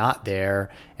are not there.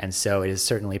 And so it is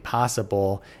certainly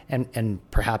possible and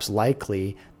perhaps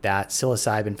likely that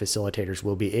psilocybin facilitators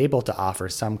will be able to offer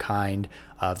some kind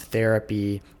of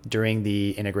therapy during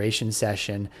the integration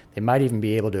session. They might even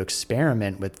be able to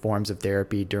experiment with forms of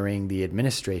therapy during the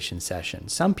administration session.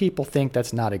 Some people think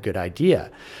that's not a good idea.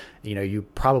 You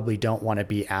probably don't want to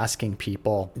be asking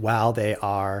people while they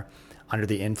are under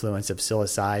the influence of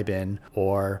psilocybin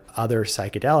or other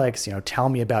psychedelics, tell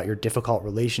me about your difficult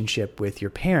relationship with your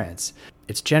parents.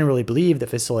 It's generally believed that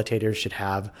facilitators should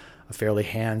have a fairly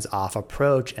hands-off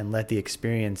approach and let the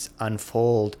experience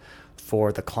unfold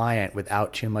for the client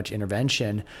without too much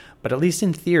intervention. But at least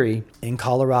in theory, in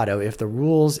Colorado, if the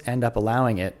rules end up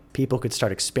allowing it, people could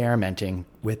start experimenting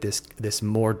with this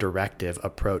more directive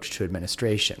approach to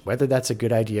administration. Whether that's a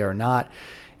good idea or not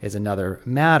is another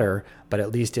matter, but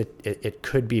at least it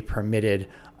could be permitted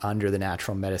under the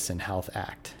Natural Medicine Health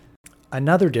Act.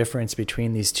 Another difference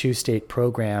between these two state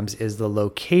programs is the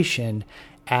location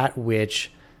at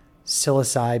which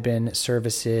psilocybin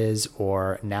services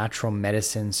or natural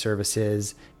medicine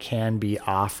services can be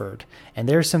offered. And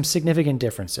there are some significant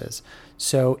differences.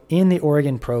 So in the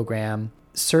Oregon program,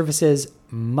 services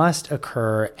must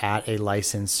occur at a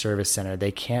licensed service center.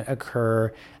 They can't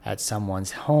occur at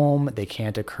someone's home. They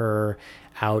can't occur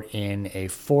out in a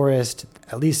forest,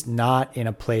 at least not in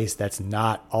a place that's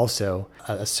not also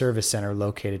a service center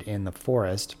located in the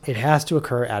forest. It has to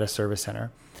occur at a service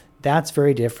center. That's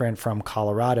very different from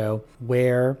Colorado,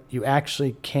 where you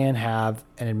actually can have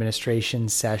an administration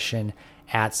session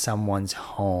at someone's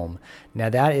home. Now,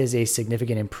 that is a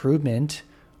significant improvement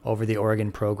over the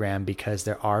Oregon program because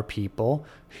there are people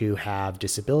who have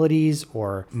disabilities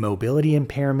or mobility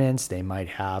impairments. They might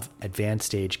have advanced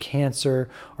stage cancer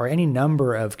or any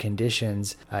number of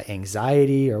conditions,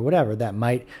 anxiety or whatever, that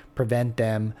might prevent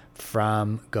them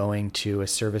from going to a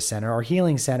service center or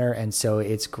healing center. And so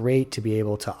it's great to be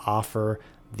able to offer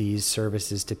these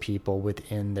services to people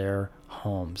within their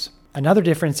homes. Another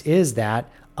difference is that,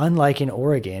 unlike in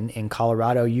Oregon, in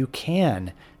Colorado, you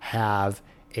can have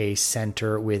a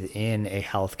center within a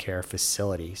healthcare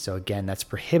facility. So again, that's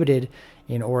prohibited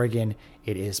in Oregon.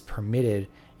 It is permitted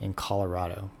in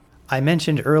Colorado. I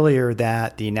mentioned earlier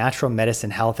that the Natural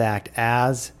Medicine Health Act,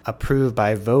 as approved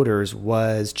by voters,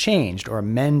 was changed or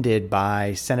amended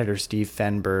by Senator Steve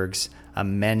Fenberg's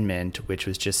amendment, which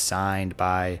was just signed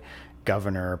by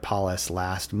Governor Paulus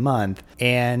last month.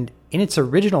 And in its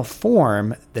original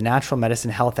form, the Natural Medicine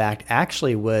Health Act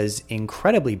actually was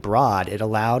incredibly broad. It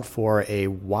allowed for a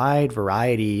wide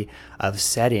variety of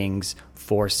settings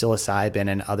for psilocybin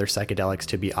and other psychedelics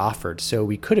to be offered. So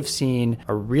we could have seen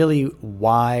a really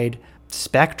wide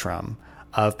spectrum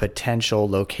of potential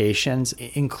locations,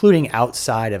 including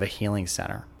outside of a healing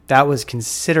center. That was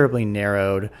considerably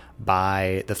narrowed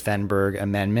by the Fenberg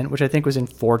Amendment, which I think was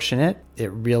unfortunate.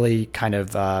 It really kind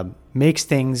of makes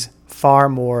things far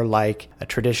more like a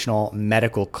traditional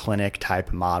medical clinic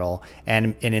type model.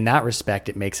 And in that respect,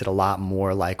 it makes it a lot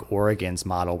more like Oregon's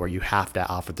model, where you have to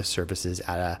offer the services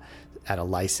at a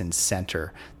licensed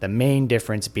center. The main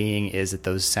difference being is that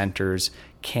those centers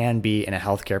can be in a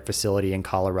healthcare facility in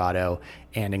Colorado,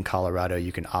 and in Colorado,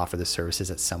 you can offer the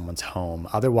services at someone's home.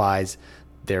 Otherwise,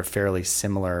 they're fairly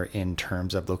similar in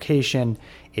terms of location.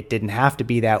 It didn't have to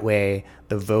be that way.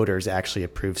 The voters actually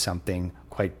approved something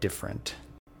quite different.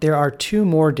 There are two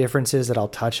more differences that I'll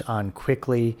touch on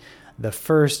quickly. The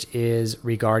first is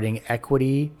regarding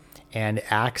equity and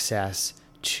access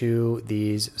to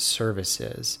these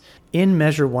services. In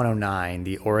Measure 109,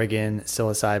 the Oregon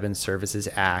Psilocybin Services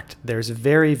Act, there's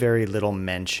very, very little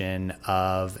mention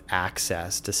of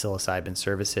access to psilocybin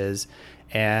services,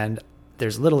 and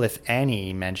there's little, if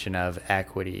any, mention of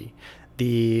equity.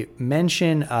 The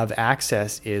mention of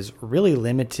access is really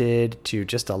limited to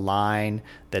just a line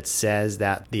that says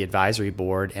that the advisory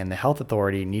board and the health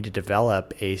authority need to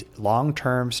develop a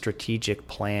long-term strategic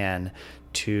plan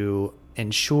to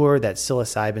ensure that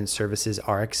psilocybin services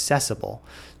are accessible.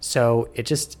 So it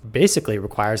just basically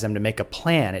requires them to make a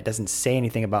plan. It doesn't say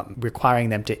anything about requiring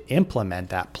them to implement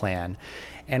that plan.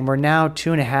 And we're now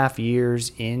 2.5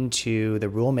 years into the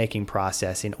rulemaking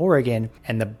process in Oregon,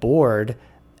 and the board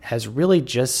has really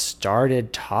just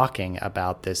started talking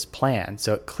about this plan.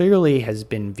 So it clearly has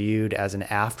been viewed as an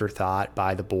afterthought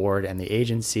by the board and the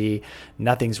agency.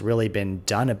 Nothing's really been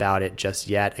done about it just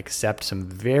yet, except some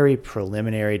very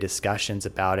preliminary discussions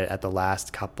about it at the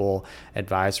last couple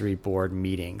advisory board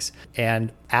meetings.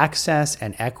 And access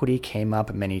and equity came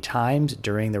up many times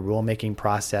during the rulemaking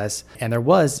process. And there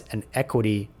was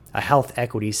a health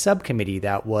equity subcommittee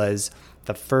that was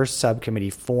the first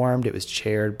subcommittee formed. It was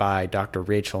chaired by Dr.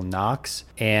 Rachel Knox,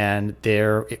 and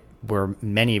there were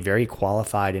many very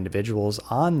qualified individuals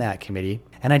on that committee.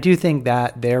 And I do think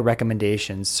that their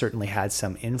recommendations certainly had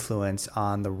some influence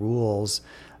on the rules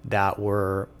that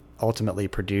were ultimately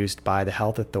produced by the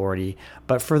health authority.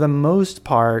 But for the most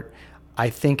part, I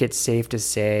think it's safe to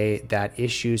say that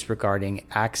issues regarding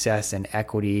access and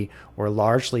equity were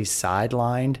largely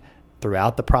sidelined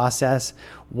throughout the process.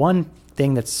 One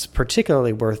thing that's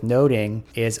particularly worth noting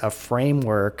is a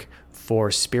framework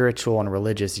for spiritual and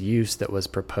religious use that was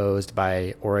proposed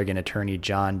by Oregon attorney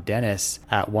John Dennis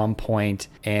at one point,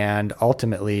 and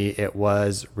ultimately it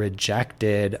was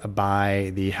rejected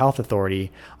by the health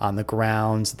authority on the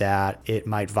grounds that it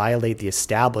might violate the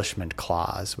Establishment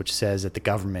Clause, which says that the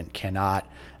government cannot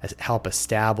help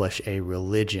establish a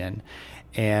religion.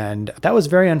 And that was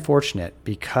very unfortunate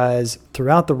because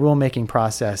throughout the rulemaking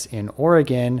process in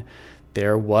Oregon,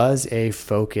 there was a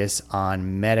focus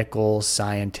on medical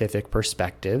scientific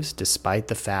perspectives, despite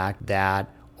the fact that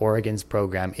Oregon's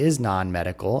program is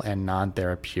non-medical and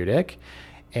non-therapeutic.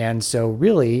 And so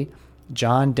really,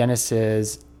 John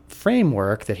Dennis's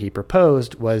framework that he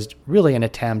proposed was really an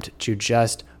attempt to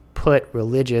just put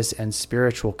religious and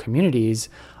spiritual communities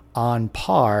on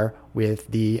par with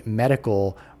the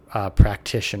medical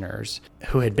practitioners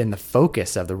who had been the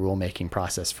focus of the rulemaking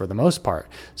process for the most part.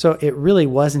 So it really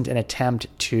wasn't an attempt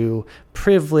to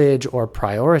privilege or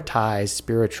prioritize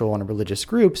spiritual and religious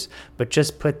groups, but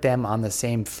just put them on the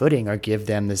same footing or give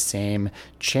them the same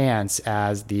chance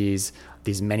as these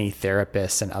many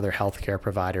therapists and other healthcare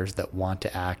providers that want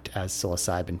to act as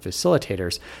psilocybin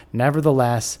facilitators.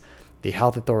 Nevertheless, the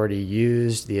health authority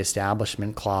used the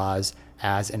Establishment Clause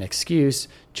as an excuse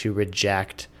to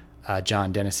reject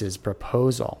John Dennis's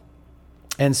proposal.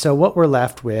 And so what we're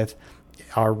left with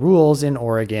are rules in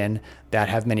Oregon that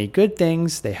have many good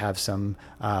things. They have some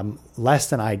less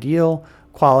than ideal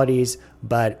qualities,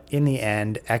 but in the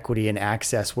end, equity and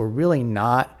access were really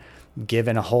not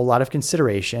given a whole lot of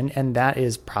consideration. And that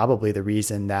is probably the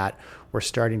reason that we're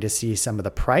starting to see some of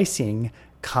the pricing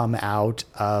come out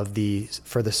of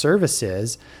for the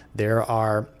services. There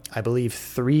are, I believe,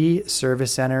 3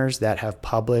 service centers that have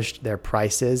published their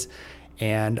prices.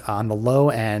 And on the low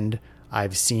end,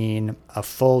 I've seen a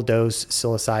full dose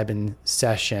psilocybin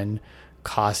session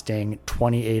costing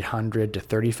 $2,800 to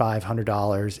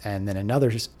 $3,500. And then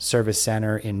another service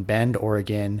center in Bend,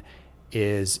 Oregon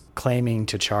is claiming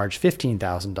to charge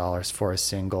 $15,000 for a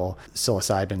single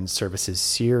psilocybin services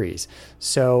series.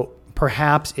 So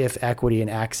perhaps if equity and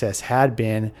access had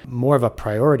been more of a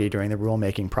priority during the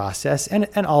rulemaking process and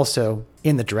also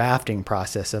in the drafting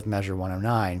process of Measure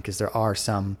 109, because there are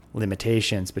some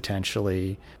limitations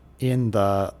potentially in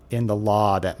the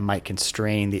law that might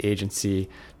constrain the agency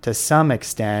to some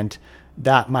extent,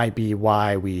 that might be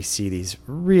why we see these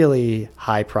really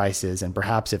high prices. And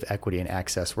perhaps if equity and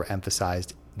access were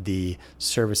emphasized, the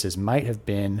services might have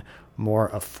been more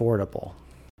affordable.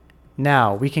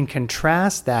 Now, we can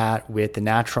contrast that with the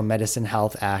Natural Medicine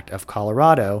Health Act of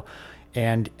Colorado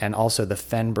and also the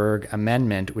Fenberg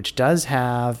Amendment, which does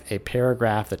have a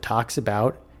paragraph that talks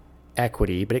about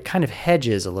equity, but it kind of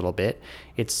hedges a little bit.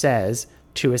 It says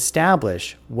to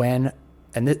establish when,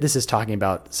 and this is talking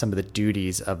about some of the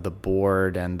duties of the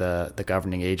board and the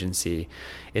governing agency.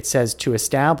 It says to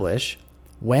establish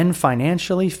when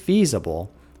financially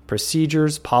feasible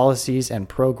procedures, policies, and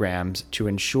programs to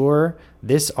ensure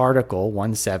this Article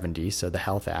 170, so the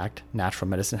Health Act, Natural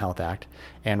Medicine Health Act,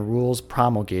 and rules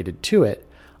promulgated to it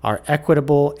are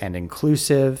equitable and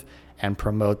inclusive and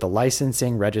promote the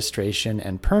licensing, registration,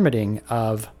 and permitting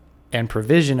of and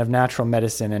provision of natural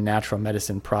medicine and natural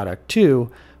medicine product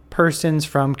to persons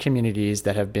from communities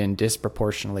that have been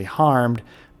disproportionately harmed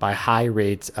by high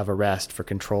rates of arrest for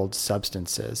controlled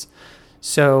substances.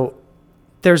 So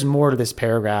there's more to this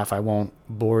paragraph. I won't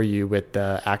bore you with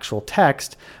the actual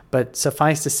text, but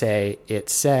suffice to say, it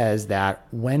says that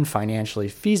when financially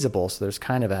feasible, so there's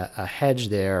kind of a hedge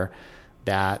there,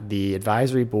 that the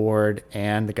advisory board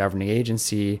and the governing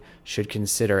agency should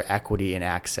consider equity and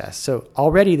access. So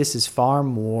already this is far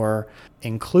more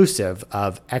inclusive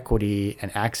of equity and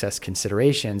access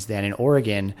considerations than in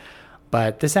Oregon,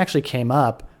 but this actually came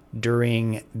up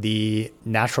during the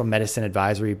Natural Medicine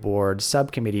Advisory Board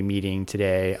subcommittee meeting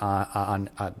today on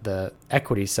the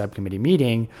equity subcommittee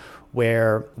meeting,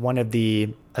 where one of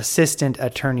the assistant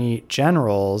attorney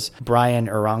generals, Brian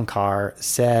Urankar,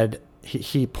 said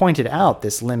he pointed out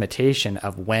this limitation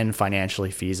of when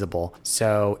financially feasible.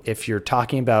 So if you're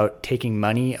talking about taking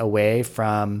money away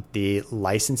from the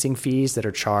licensing fees that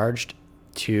are charged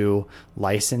to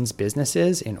license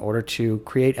businesses in order to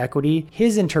create equity,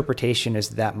 his interpretation is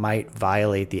that might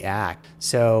violate the act.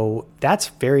 So that's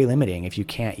very limiting if you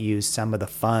can't use some of the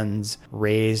funds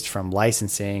raised from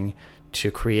licensing to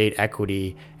create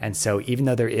equity. And so even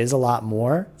though there is a lot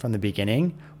more from the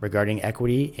beginning regarding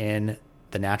equity in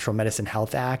the Natural Medicine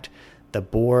Health Act, the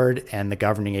board and the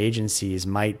governing agencies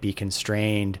might be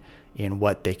constrained in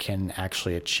what they can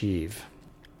actually achieve.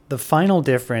 The final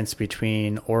difference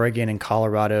between Oregon and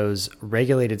Colorado's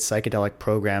regulated psychedelic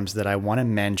programs that I want to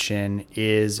mention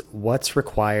is what's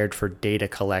required for data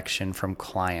collection from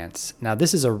clients. Now,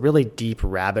 this is a really deep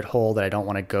rabbit hole that I don't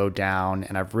want to go down,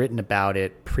 and I've written about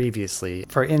it previously.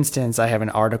 For instance, I have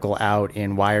an article out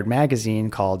in Wired Magazine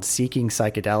called Seeking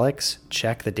Psychedelics,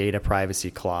 Check the Data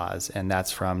Privacy Clause, and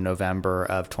that's from November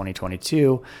of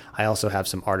 2022. I also have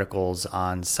some articles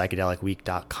on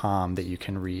psychedelicweek.com that you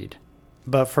can read.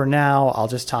 But for now, I'll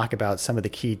just talk about some of the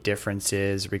key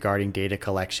differences regarding data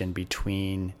collection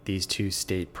between these two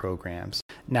state programs.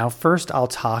 Now, first, I'll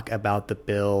talk about the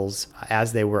bills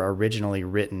as they were originally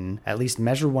written. At least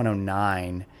Measure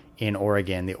 109 in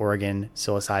Oregon, the Oregon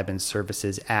Psilocybin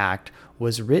Services Act,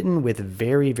 was written with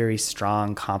very, very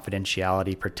strong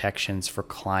confidentiality protections for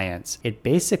clients. It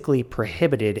basically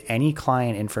prohibited any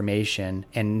client information,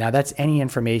 and now that's any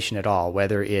information at all,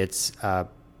 whether it's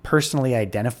personally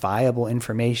identifiable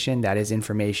information, that is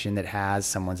information that has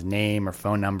someone's name or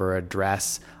phone number or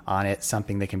address on it,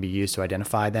 something that can be used to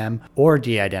identify them, or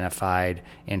de-identified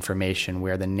information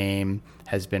where the name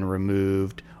has been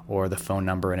removed or the phone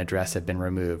number and address have been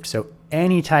removed. So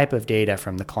any type of data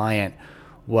from the client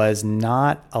was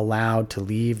not allowed to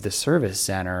leave the service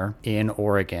center in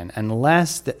Oregon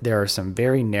unless there are some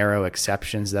very narrow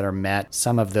exceptions that are met.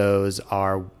 Some of those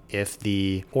are if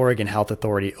the Oregon Health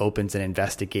Authority opens an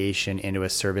investigation into a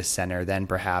service center, then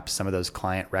perhaps some of those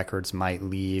client records might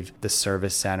leave the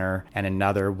service center. And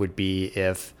another would be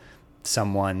if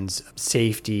someone's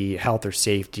health or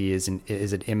safety is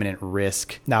an imminent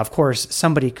risk. Now, of course,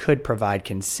 somebody could provide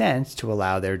consent to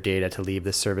allow their data to leave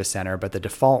the service center, but the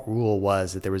default rule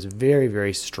was that there was very,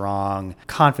 very strong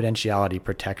confidentiality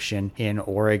protection in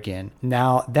Oregon.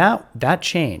 Now, that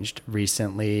changed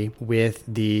recently with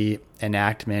the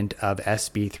enactment of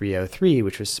SB 303,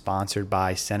 which was sponsored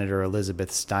by Senator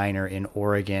Elizabeth Steiner in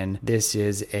Oregon. This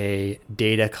is a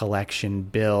data collection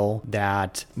bill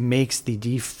that makes the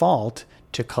default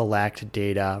to collect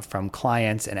data from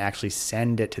clients and actually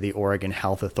send it to the Oregon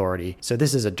Health Authority. So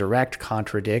this is a direct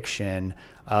contradiction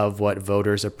of what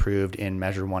voters approved in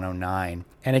Measure 109.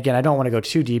 And again, I don't want to go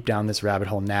too deep down this rabbit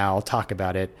hole now. I'll talk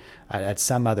about it at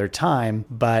some other time.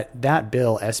 But that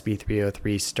bill, SB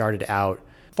 303, started out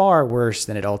far worse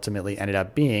than it ultimately ended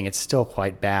up being. It's still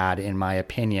quite bad in my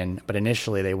opinion, but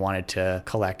initially they wanted to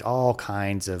collect all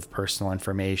kinds of personal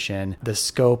information. The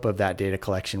scope of that data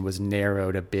collection was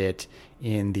narrowed a bit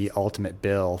in the ultimate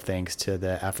bill thanks to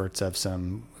the efforts of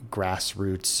some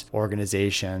grassroots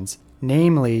organizations,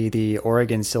 namely the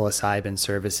Oregon Psilocybin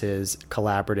Services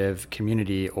Collaborative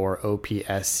Community, or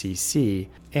OPSCC.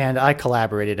 And I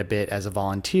collaborated a bit as a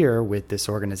volunteer with this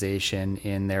organization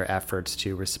in their efforts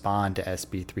to respond to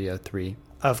SB 303.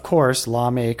 Of course,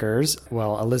 lawmakers,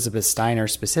 Elizabeth Steiner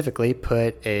specifically,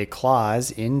 put a clause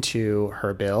into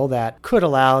her bill that could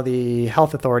allow the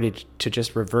health authority to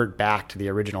just revert back to the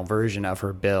original version of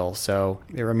her bill. So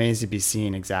it remains to be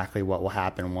seen exactly what will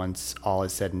happen once all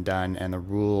is said and done and the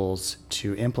rules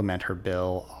to implement her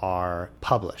bill are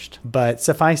published. But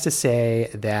suffice to say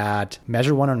that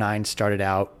Measure 109 started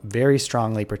out very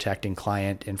strongly protecting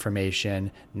client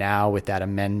information. Now with that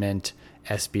amendment,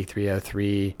 SB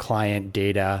 303, client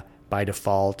data by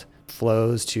default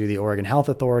flows to the Oregon Health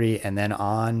Authority and then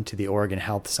on to the Oregon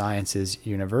Health Sciences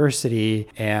University.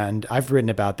 And I've written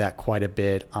about that quite a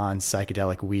bit on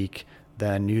Psychedelic Week,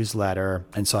 the newsletter,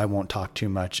 and so I won't talk too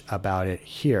much about it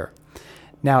here.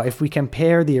 Now, if we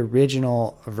compare the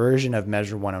original version of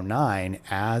Measure 109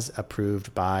 as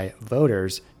approved by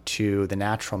voters to the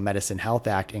Natural Medicine Health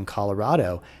Act in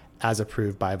Colorado, as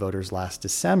approved by voters last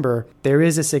December, there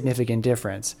is a significant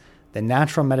difference. The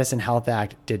Natural Medicine Health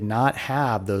Act did not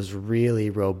have those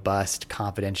really robust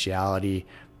confidentiality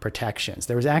protections.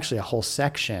 There was actually a whole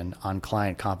section on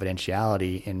client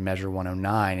confidentiality in Measure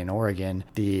 109 in Oregon.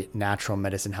 The Natural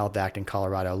Medicine Health Act in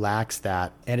Colorado lacks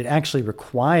that, and it actually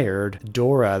required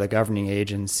DORA, the governing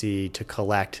agency, to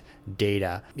collect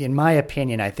data. In my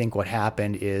opinion, I think what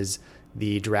happened is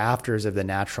the drafters of the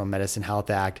Natural Medicine Health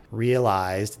Act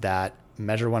realized that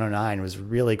Measure 109 was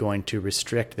really going to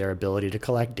restrict their ability to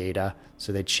collect data,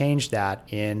 so they changed that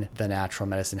in the Natural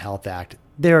Medicine Health Act.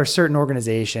 There are certain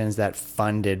organizations that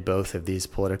funded both of these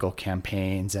political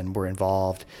campaigns and were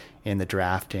involved in the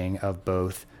drafting of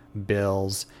both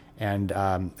bills. And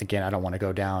again, I don't want to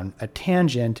go down a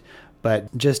tangent,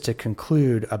 But just to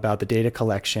conclude about the data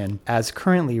collection, as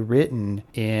currently written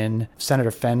in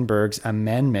Senator Fenberg's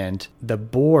amendment, the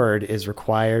board is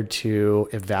required to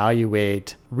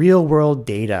evaluate real-world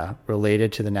data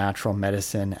related to the Natural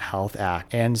Medicine Health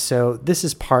Act. And so this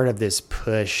is part of this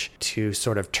push to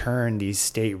sort of turn these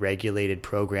state-regulated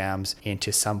programs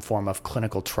into some form of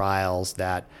clinical trials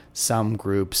that some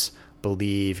groups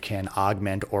believe can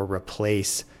augment or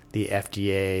replace the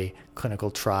FDA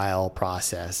clinical trial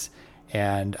process.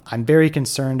 And I'm very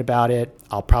concerned about it.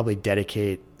 I'll probably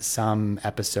dedicate some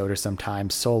episode or some time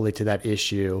solely to that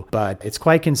issue, but it's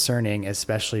quite concerning,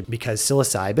 especially because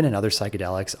psilocybin and other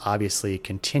psychedelics obviously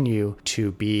continue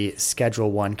to be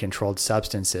Schedule I controlled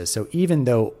substances. So even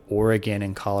though Oregon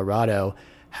and Colorado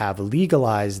have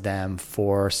legalized them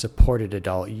for supported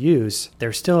adult use,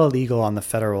 they're still illegal on the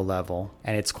federal level.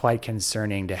 And it's quite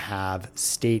concerning to have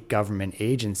state government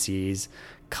agencies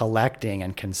collecting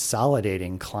and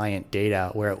consolidating client data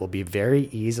where it will be very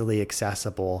easily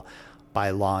accessible by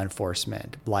law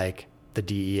enforcement, like the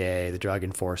DEA, the Drug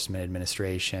Enforcement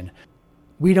Administration.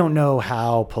 We don't know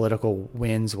how political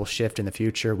winds will shift in the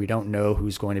future. We don't know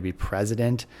who's going to be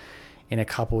president in a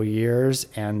couple of years.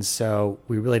 And so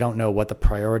we really don't know what the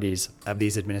priorities of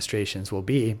these administrations will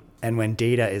be. And when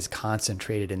data is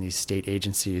concentrated in these state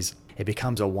agencies, it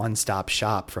becomes a one-stop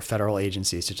shop for federal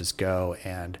agencies to just go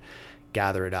and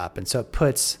gather it up. And so it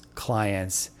puts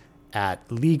clients at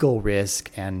legal risk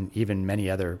and even many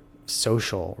other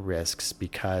social risks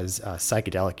because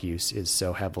psychedelic use is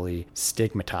so heavily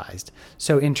stigmatized.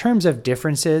 So in terms of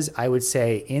differences, I would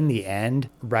say in the end,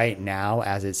 right now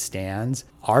as it stands,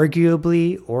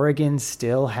 arguably Oregon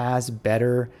still has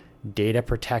better data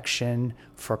protection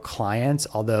for clients,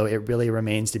 although it really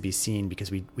remains to be seen because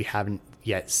we haven't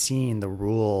yet seen the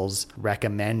rules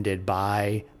recommended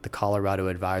by the Colorado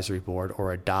Advisory Board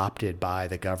or adopted by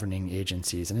the governing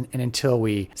agencies. And until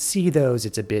we see those,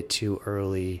 it's a bit too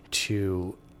early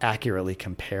to accurately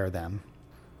compare them.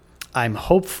 I'm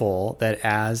hopeful that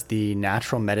as the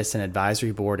Natural Medicine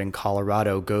Advisory Board in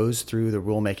Colorado goes through the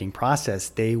rulemaking process,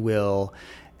 they will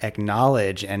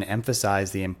acknowledge and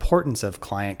emphasize the importance of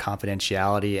client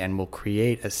confidentiality and will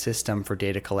create a system for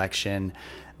data collection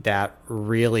that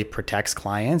really protects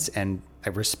clients and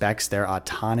respects their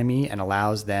autonomy and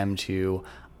allows them to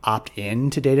opt in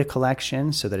to data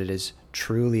collection so that it is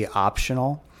truly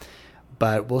optional.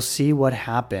 But we'll see what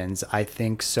happens. I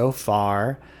think so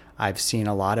far I've seen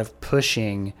a lot of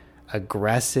pushing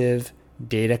aggressive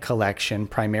data collection,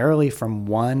 primarily from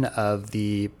one of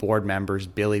the board members,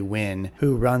 Billy Wynn,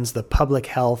 who runs the Public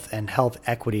Health and Health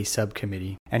Equity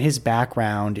Subcommittee. And his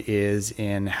background is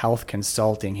in health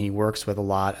consulting. He works with a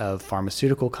lot of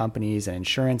pharmaceutical companies and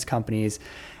insurance companies.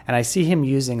 And I see him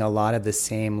using a lot of the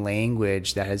same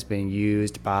language that has been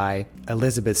used by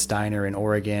Elizabeth Steiner in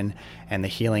Oregon and the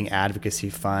Healing Advocacy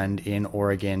Fund in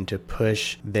Oregon to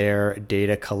push their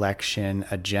data collection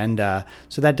agenda.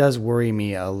 So that does worry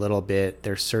me a little bit.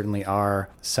 There certainly are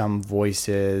some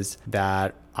voices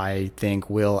that I think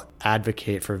will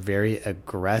advocate for very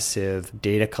aggressive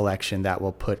data collection that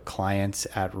will put clients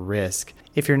at risk.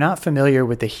 If you're not familiar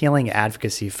with the Healing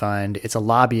Advocacy Fund, it's a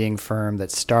lobbying firm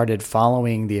that started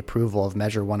following the approval of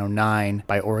Measure 109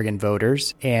 by Oregon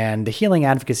voters. And the Healing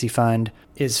Advocacy Fund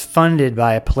is funded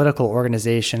by a political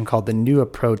organization called the New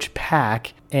Approach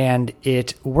PAC, and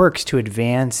it works to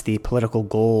advance the political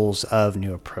goals of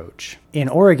New Approach. In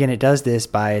Oregon, it does this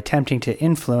by attempting to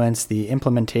influence the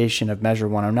implementation of Measure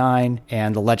 109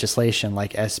 and the legislation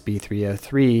like SB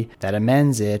 303 that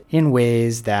amends it in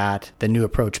ways that the New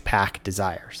Approach PAC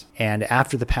desires. And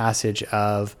after the passage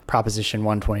of Proposition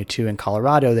 122 in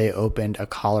Colorado, they opened a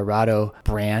Colorado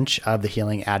branch of the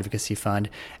Healing Advocacy Fund,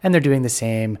 and they're doing the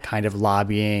same kind of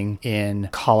lobbying in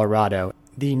Colorado.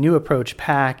 The New Approach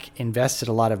PAC invested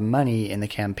a lot of money in the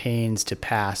campaigns to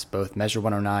pass both Measure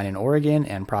 109 in Oregon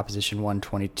and Proposition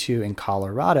 122 in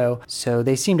Colorado, so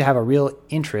they seem to have a real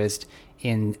interest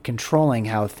in controlling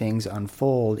how things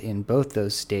unfold in both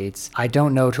those states. I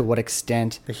don't know to what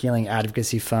extent the Healing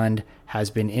Advocacy Fund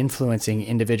has been influencing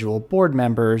individual board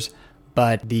members,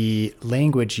 but the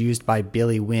language used by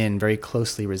Billy Wynn very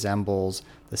closely resembles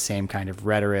the same kind of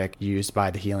rhetoric used by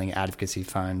the Healing Advocacy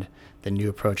Fund, the New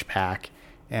Approach PAC,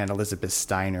 and Elizabeth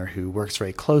Steiner, who works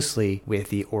very closely with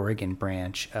the Oregon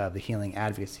branch of the Healing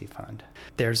Advocacy Fund.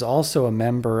 There's also a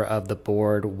member of the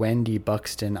board, Wendy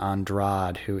Buxton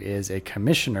Andrade, who is a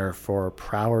commissioner for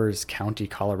Prowers County,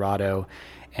 Colorado,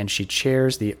 and she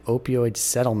chairs the Opioid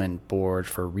Settlement Board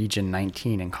for Region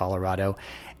 19 in Colorado.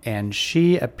 And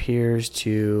she appears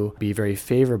to be very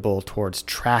favorable towards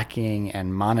tracking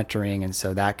and monitoring, and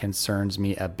so that concerns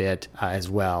me a bit as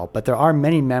well. But there are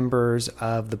many members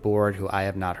of the board who I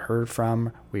have not heard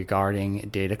from regarding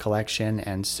data collection,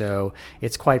 and so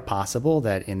it's quite possible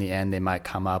that in the end they might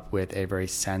come up with a very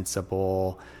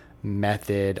sensible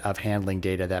method of handling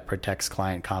data that protects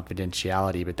client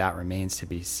confidentiality, but that remains to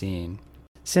be seen.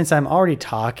 Since I'm already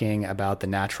talking about the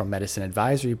Natural Medicine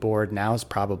Advisory Board, now is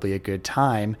probably a good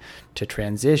time to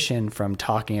transition from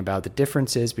talking about the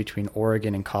differences between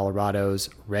Oregon and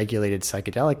Colorado's regulated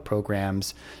psychedelic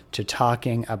programs to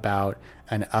talking about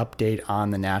an update on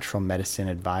the Natural Medicine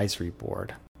Advisory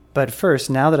Board. But first,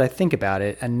 now that I think about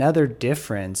it, another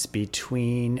difference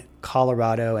between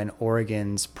Colorado and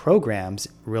Oregon's programs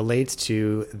relates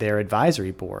to their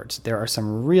advisory boards. There are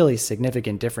some really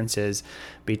significant differences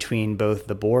between both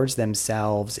the boards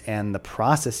themselves and the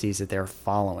processes that they're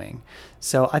following.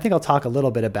 So I think I'll talk a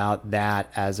little bit about that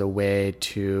as a way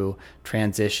to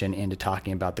transition into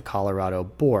talking about the Colorado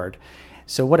board.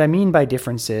 So what I mean by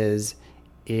differences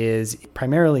is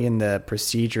primarily in the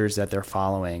procedures that they're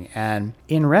following. And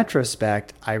in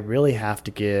retrospect, I really have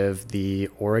to give the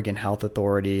Oregon Health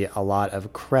Authority a lot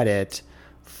of credit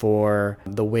for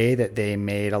the way that they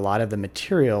made a lot of the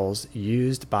materials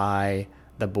used by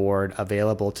the board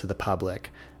available to the public.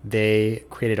 They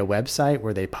created a website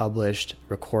where they published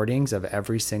recordings of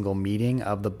every single meeting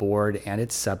of the board and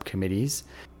its subcommittees,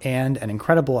 and an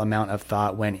incredible amount of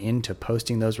thought went into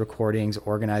posting those recordings,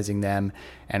 organizing them,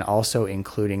 and also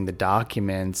including the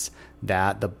documents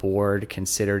that the board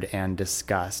considered and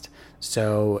discussed.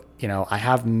 So, I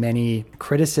have many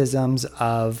criticisms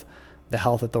of the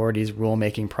health authority's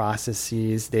rulemaking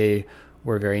processes. They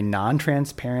were very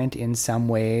non-transparent in some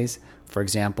ways. For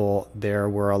example, there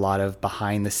were a lot of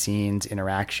behind-the-scenes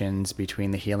interactions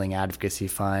between the Healing Advocacy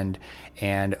Fund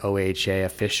and OHA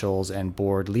officials and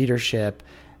board leadership.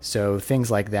 So things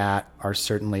like that are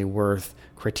certainly worth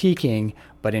critiquing.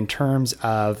 But in terms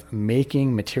of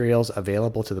making materials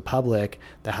available to the public,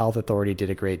 the health authority did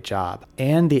a great job.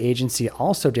 And the agency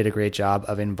also did a great job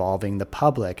of involving the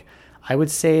public. I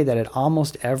would say that at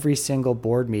almost every single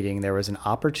board meeting, there was an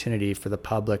opportunity for the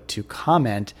public to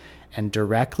comment and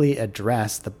directly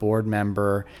address the board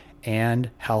member and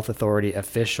health authority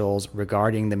officials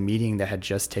regarding the meeting that had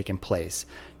just taken place.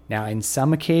 Now, in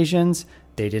some occasions,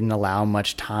 they didn't allow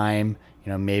much time.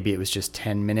 Maybe it was just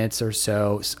 10 minutes or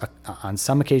so. On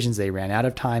some occasions, they ran out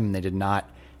of time and they did not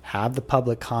have the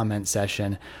public comment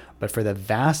session. But for the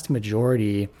vast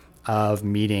majority of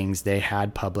meetings, they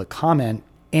had public comment.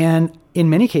 And in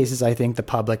many cases, I think the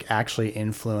public actually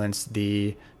influenced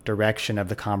the direction of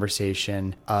the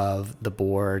conversation of the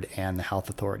board and the health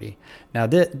authority. Now,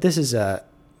 this is a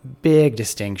big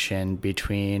distinction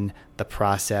between the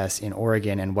process in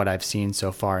Oregon and what I've seen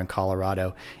so far in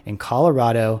Colorado. In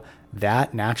Colorado,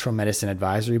 that Natural Medicine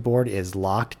Advisory Board is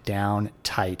locked down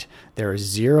tight. There are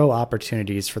zero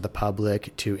opportunities for the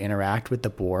public to interact with the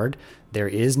board. There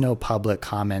is no public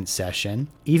comment session.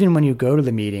 Even when you go to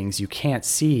the meetings, you can't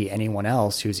see anyone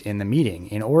else who's in the meeting.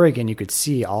 In Oregon, you could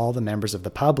see all the members of the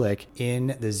public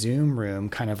in the Zoom room,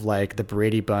 kind of like the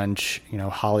Brady Bunch,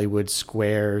 Hollywood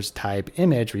Squares type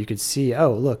image, where you could see,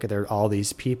 oh, look, there are all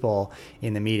these people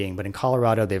in the meeting. But in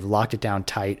Colorado, they've locked it down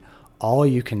tight. All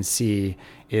you can see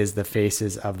is the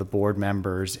faces of the board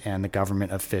members and the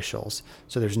government officials.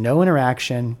 So there's no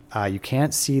interaction. You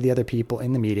can't see the other people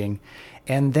in the meeting.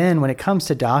 And then when it comes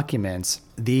to documents,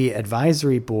 the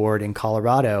advisory board in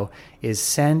Colorado is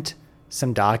sent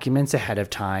some documents ahead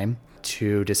of time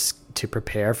to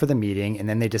prepare for the meeting, and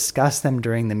then they discuss them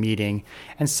during the meeting.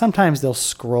 And sometimes they'll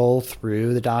scroll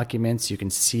through the documents. You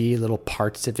can see little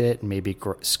parts of it and maybe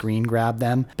screen grab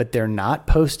them, but they're not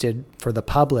posted for the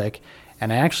public.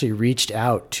 And I actually reached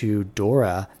out to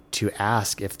Dora to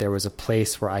ask if there was a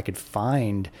place where I could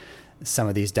find some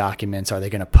of these documents. Are they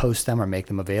going to post them or make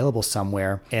them available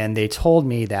somewhere? And they told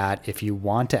me that if you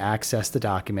want to access the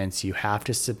documents, you have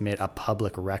to submit a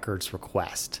public records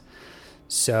request.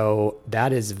 So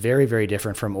that is very, very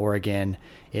different from Oregon.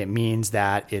 It means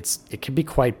that it can be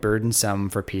quite burdensome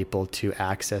for people to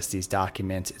access these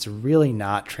documents. It's really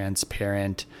not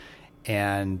transparent,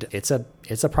 and it's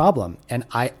a problem. And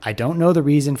I don't know the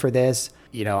reason for this.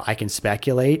 I can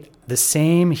speculate. The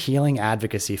same Healing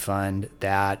Advocacy Fund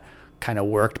that kind of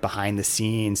worked behind the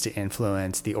scenes to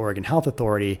influence the Oregon Health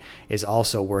Authority is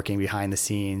also working behind the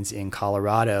scenes in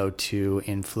Colorado to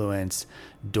influence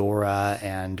DORA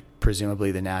and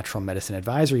presumably the Natural Medicine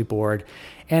Advisory Board.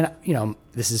 And,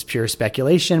 this is pure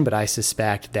speculation, but I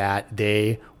suspect that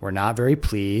they were not very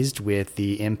pleased with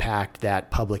the impact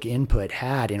that public input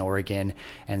had in Oregon.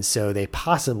 And so they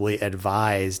possibly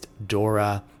advised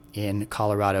DORA in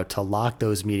Colorado to lock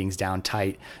those meetings down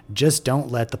tight. Just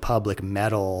don't let the public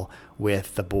meddle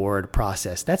with the board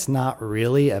process. That's not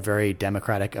really a very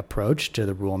democratic approach to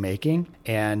the rulemaking.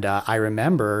 And I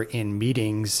remember in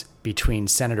meetings between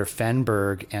Senator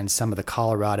Fenberg and some of the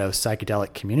Colorado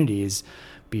psychedelic communities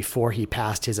before he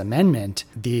passed his amendment,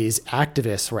 these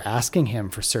activists were asking him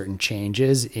for certain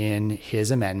changes in his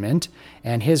amendment.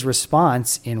 And his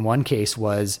response in one case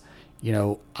was,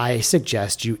 I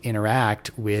suggest you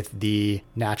interact with the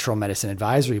Natural Medicine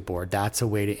Advisory Board. That's a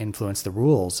way to influence the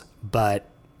rules. But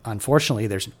unfortunately,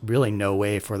 there's really no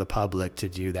way for the public to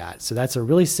do that. So that's a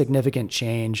really significant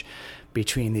change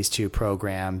between these two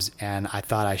programs. And I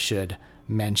thought I should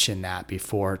mention that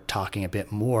before talking a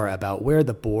bit more about where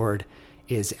the board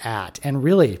is at. And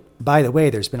really, by the way,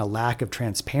 there's been a lack of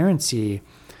transparency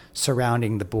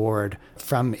surrounding the board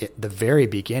from the very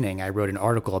beginning. I wrote an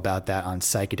article about that on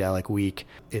Psychedelic Week.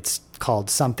 It's called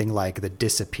something like the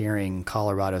Disappearing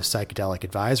Colorado Psychedelic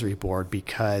Advisory Board,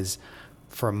 because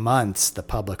for months the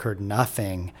public heard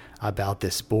nothing about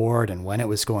this board and when it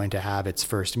was going to have its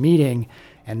first meeting.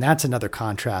 And that's another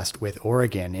contrast with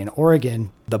Oregon. In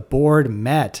Oregon, the board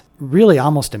met really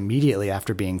almost immediately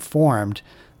after being formed.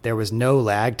 There was no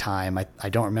lag time. I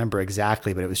don't remember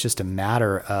exactly, but it was just a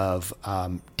matter of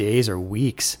days or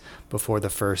weeks before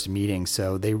the first meeting.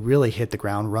 So they really hit the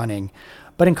ground running.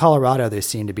 But in Colorado, there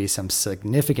seemed to be some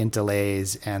significant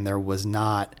delays, and there was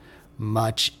not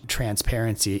much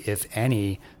transparency, if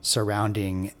any,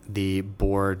 surrounding the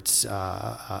board's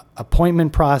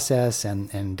appointment process and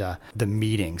the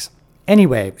meetings.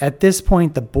 Anyway, at this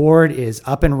point, the board is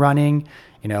up and running,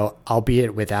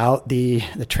 albeit without the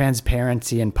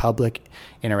transparency and public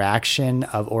interaction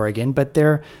of Oregon, but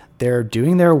they're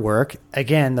doing their work.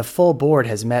 Again, the full board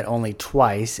has met only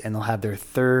twice, and they'll have their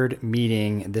third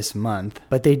meeting this month.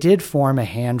 But they did form a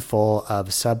handful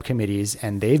of subcommittees,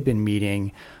 and they've been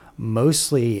meeting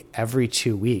mostly every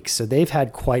 2 weeks. So they've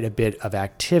had quite a bit of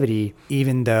activity,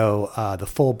 even though the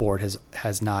full board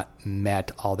has not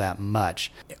met all that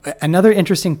much. Another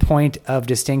interesting point of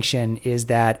distinction is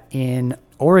that in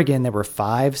Oregon, there were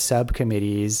 5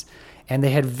 subcommittees, and they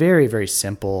had very, very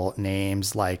simple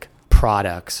names like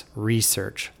products,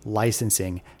 research,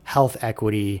 licensing, health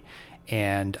equity,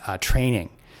 and training.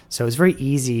 So it was very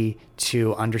easy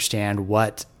to understand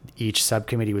what each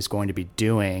subcommittee was going to be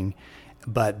doing.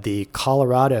 But the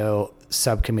Colorado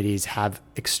subcommittees have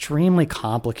extremely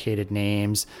complicated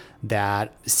names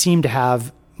that seem to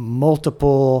have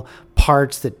multiple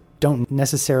parts that don't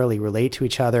necessarily relate to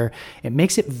each other. It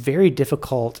makes it very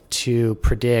difficult to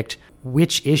predict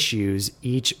which issues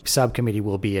each subcommittee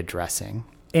will be addressing.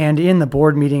 And in the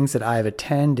board meetings that I've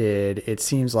attended, it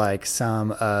seems like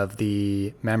some of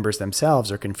the members themselves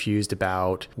are confused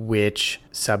about which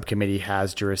subcommittee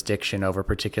has jurisdiction over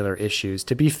particular issues.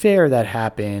 To be fair, that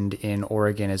happened in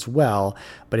Oregon as well,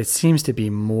 but it seems to be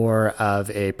more of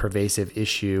a pervasive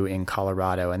issue in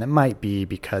Colorado, and it might be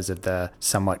because of the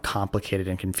somewhat complicated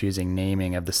and confusing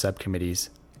naming of the subcommittees.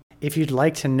 If you'd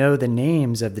like to know the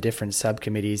names of the different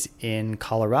subcommittees in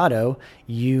Colorado,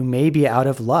 you may be out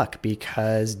of luck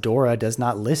because DORA does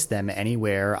not list them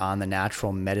anywhere on the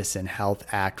Natural Medicine Health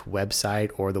Act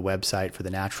website or the website for the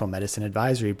Natural Medicine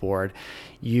Advisory Board.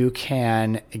 You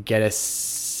can get a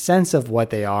sense of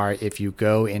what they are if you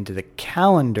go into the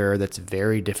calendar that's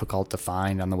very difficult to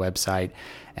find on the website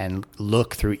and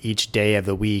look through each day of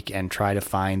the week and try to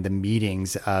find the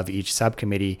meetings of each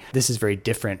subcommittee. This is very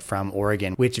different from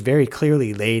Oregon, which very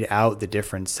clearly laid out the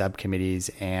different subcommittees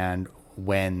and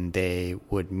when they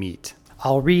would meet.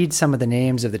 I'll read some of the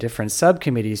names of the different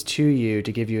subcommittees to you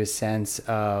to give you a sense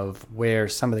of where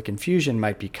some of the confusion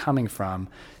might be coming from.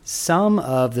 Some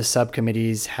of the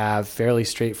subcommittees have fairly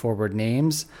straightforward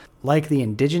names, like the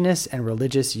Indigenous and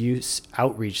Religious Use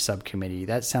Outreach Subcommittee.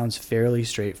 That sounds fairly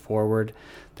straightforward.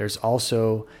 There's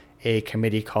also a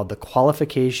committee called the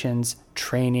Qualifications,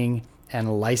 Training,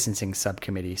 and Licensing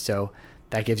Subcommittee. So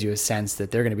that gives you a sense that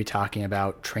they're going to be talking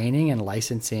about training and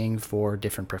licensing for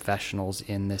different professionals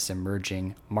in this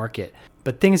emerging market.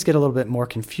 But things get a little bit more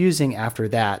confusing after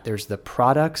that. There's the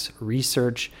Products,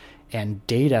 Research, and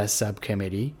Data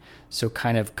Subcommittee. So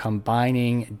kind of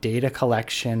combining data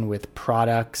collection with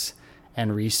products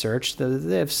and research.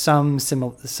 They have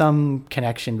some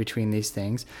connection between these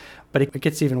things, but it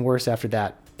gets even worse after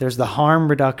that. There's the Harm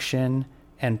Reduction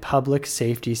and Public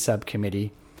Safety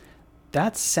Subcommittee.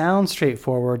 That sounds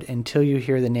straightforward until you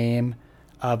hear the name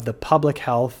of the Public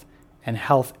Health and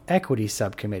Health Equity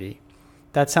Subcommittee.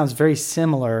 That sounds very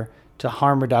similar to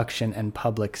Harm Reduction and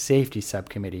Public Safety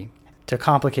Subcommittee. To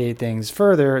complicate things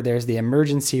further, there's the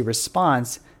Emergency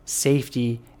Response,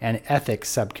 Safety, and Ethics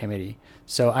Subcommittee.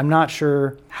 So I'm not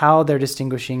sure how they're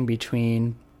distinguishing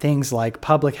between things like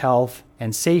public health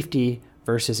and safety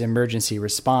versus emergency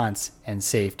response and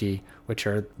safety, which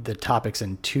are the topics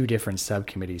in two different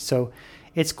subcommittees. So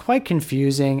it's quite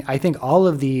confusing. I think all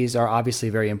of these are obviously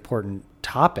very important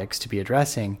topics to be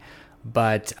addressing,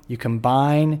 but you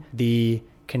combine the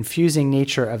confusing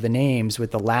nature of the names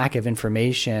with the lack of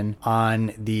information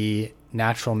on the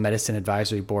Natural Medicine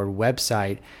Advisory Board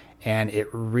website, and it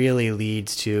really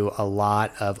leads to a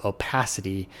lot of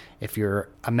opacity if you're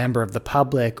a member of the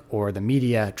public or the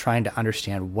media trying to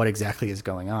understand what exactly is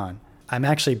going on. I'm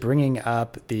actually bringing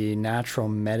up the Natural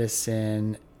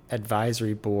Medicine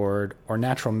Advisory Board or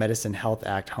Natural Medicine Health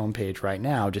Act homepage right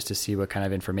now just to see what kind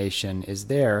of information is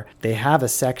there. They have a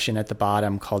section at the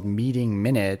bottom called Meeting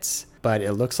Minutes, but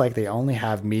it looks like they only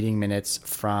have meeting minutes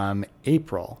from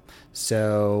April.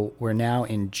 So we're now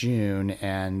in June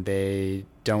and they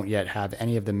don't yet have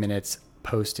any of the minutes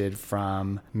posted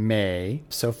from May.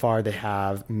 So far, they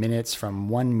have minutes from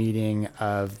one meeting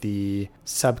of the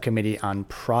Subcommittee on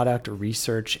Product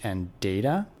Research and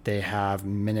Data. They have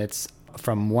minutes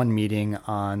from one meeting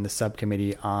on the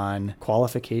Subcommittee on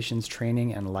Qualifications,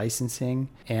 Training, and Licensing.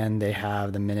 And they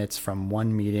have the minutes from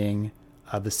one meeting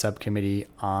of the Subcommittee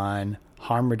on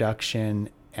Harm Reduction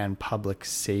and Public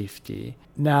Safety.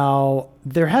 Now,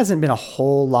 there hasn't been a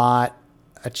whole lot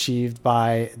achieved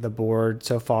by the board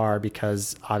so far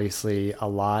because obviously a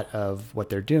lot of what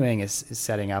they're doing is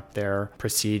setting up their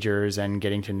procedures and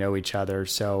getting to know each other.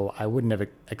 So I wouldn't have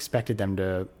expected them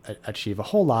to achieve a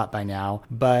whole lot by now,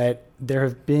 but there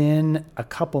have been a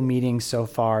couple meetings so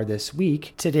far this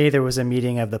week. Today there was a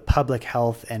meeting of the Public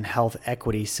Health and Health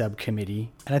Equity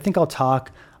Subcommittee, and I think I'll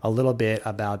talk a little bit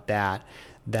about that.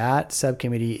 That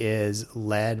subcommittee is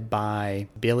led by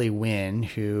Billy Wynn,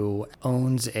 who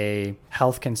owns a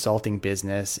health consulting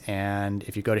business. And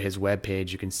if you go to his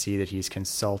webpage, you can see that he's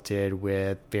consulted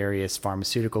with various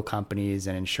pharmaceutical companies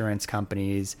and insurance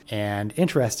companies. And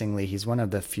interestingly, he's one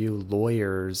of the few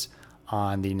lawyers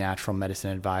on the Natural Medicine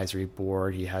Advisory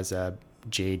Board. He has a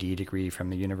JD degree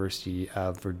from the University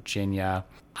of Virginia.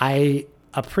 I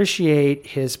appreciate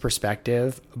his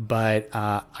perspective, but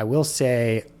I will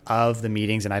say of the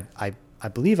meetings, and I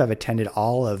believe I've attended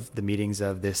all of the meetings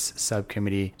of this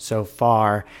subcommittee so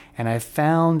far, and I've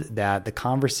found that the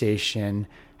conversation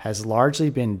has largely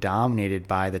been dominated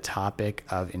by the topic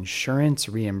of insurance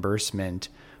reimbursement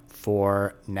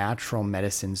for natural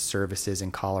medicine services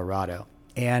in Colorado.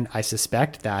 And I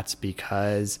suspect that's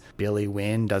because Billy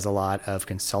Wynn does a lot of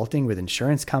consulting with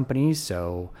insurance companies,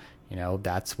 so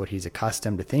that's what he's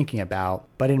accustomed to thinking about.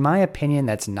 But in my opinion,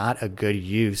 that's not a good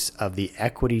use of the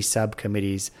equity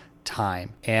subcommittee's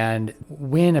time. And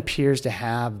Wynn appears to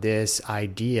have this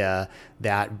idea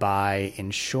that by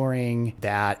ensuring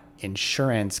that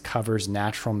insurance covers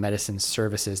natural medicine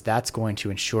services, that's going to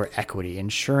ensure equity.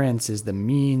 Insurance is the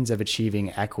means of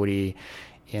achieving equity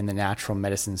in the natural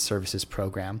medicine services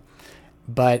program.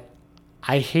 But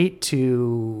I hate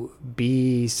to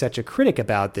be such a critic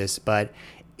about this, but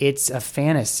it's a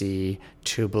fantasy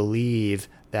to believe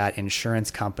that insurance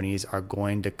companies are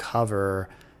going to cover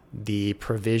the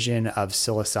provision of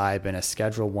psilocybin, a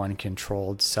Schedule I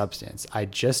controlled substance. I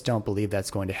just don't believe that's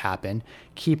going to happen.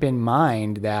 Keep in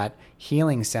mind that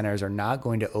healing centers are not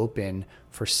going to open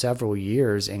for several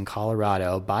years in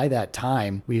Colorado. By that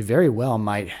time, we very well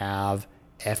might have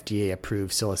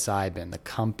FDA-approved psilocybin, the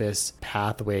Compass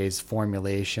Pathways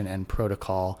formulation and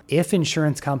protocol. If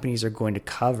insurance companies are going to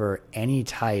cover any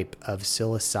type of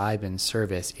psilocybin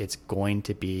service, it's going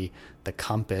to be the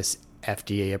Compass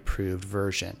FDA-approved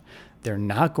version. They're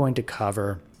not going to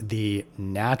cover the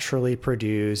naturally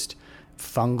produced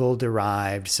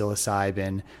fungal-derived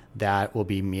psilocybin that will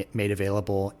be made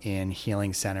available in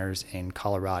healing centers in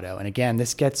Colorado. And again,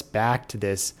 this gets back to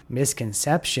this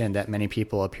misconception that many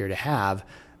people appear to have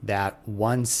that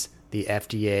once the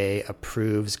FDA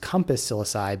approves Compass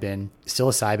psilocybin,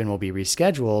 psilocybin will be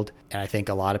rescheduled. And I think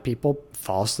a lot of people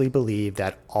falsely believe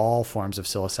that all forms of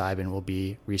psilocybin will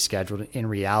be rescheduled. In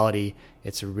reality,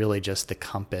 it's really just the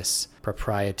Compass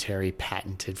proprietary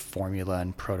patented formula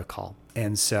and protocol.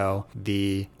 And so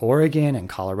the Oregon and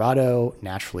Colorado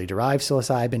naturally derived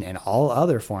psilocybin and all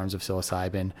other forms of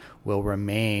psilocybin will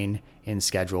remain in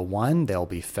Schedule 1. They'll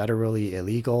be federally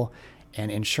illegal,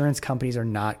 and insurance companies are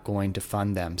not going to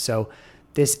fund them. So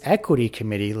this equity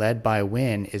committee led by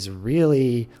Wynn is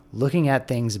really looking at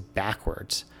things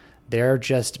backwards. They're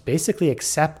just basically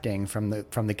accepting from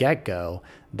the get-go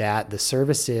that the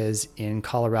services in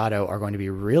Colorado are going to be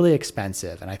really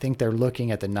expensive. And I think they're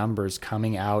looking at the numbers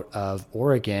coming out of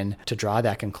Oregon to draw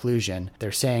that conclusion.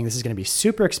 They're saying this is going to be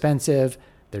super expensive.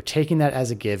 They're taking that as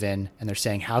a given, and they're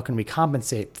saying, how can we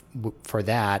compensate for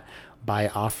that by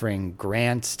offering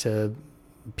grants to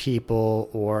people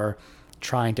or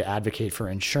trying to advocate for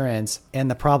insurance? And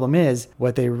the problem is,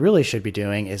 what they really should be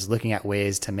doing is looking at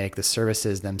ways to make the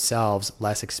services themselves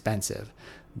less expensive.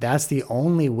 That's the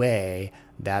only way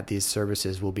that these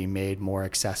services will be made more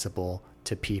accessible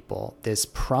to people. This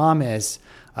promise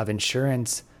of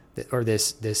insurance, or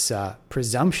this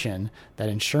presumption that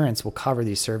insurance will cover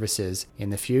these services in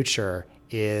the future,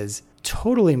 is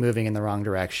totally moving in the wrong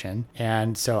direction.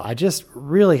 And so I just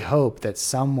really hope that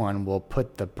someone will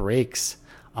put the brakes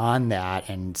on that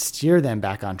and steer them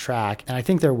back on track. And I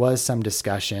think there was some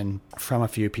discussion from a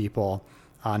few people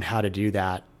on how to do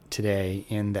that today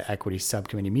in the equity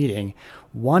subcommittee meeting.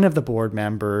 One of the board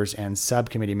members and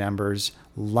subcommittee members,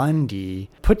 Lundy,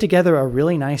 put together a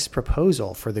really nice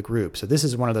proposal for the group. So this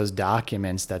is one of those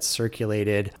documents that's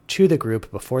circulated to the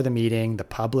group before the meeting. The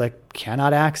public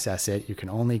cannot access it. You can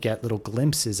only get little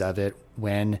glimpses of it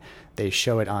when they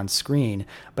show it on screen.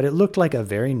 But it looked like a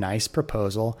very nice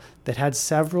proposal that had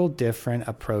several different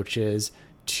approaches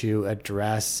to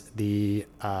address the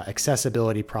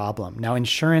accessibility problem. Now,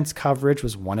 insurance coverage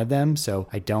was one of them, so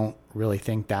I don't really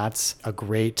think that's a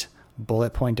great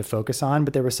bullet point to focus on,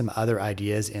 but there were some other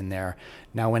ideas in there.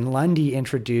 Now, when Lundy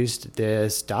introduced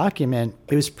this document,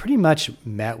 it was pretty much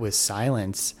met with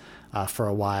silence for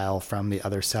a while from the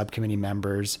other subcommittee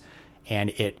members, and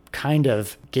it kind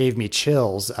of gave me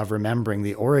chills of remembering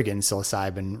the Oregon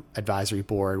Psilocybin Advisory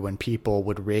Board when people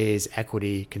would raise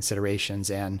equity considerations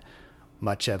and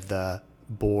much of the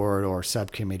board or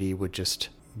subcommittee would just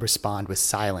respond with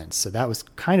silence. So that was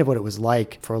kind of what it was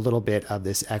like for a little bit of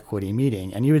this equity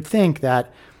meeting. And you would think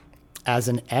that as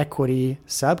an equity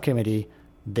subcommittee,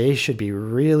 they should be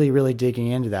really, really digging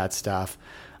into that stuff.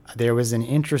 There was an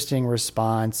interesting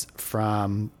response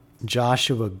from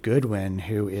Joshua Goodwin,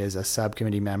 who is a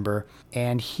subcommittee member,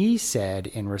 and he said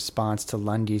in response to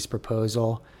Lundy's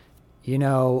proposal, you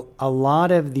know, a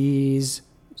lot of these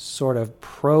sort of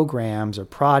programs or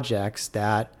projects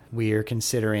that we are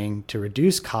considering to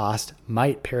reduce cost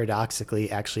might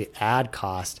paradoxically actually add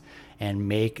cost and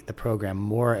make the program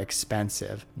more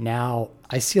expensive. Now,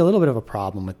 I see a little bit of a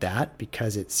problem with that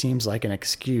because it seems like an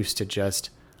excuse to just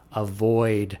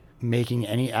avoid making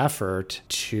any effort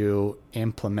to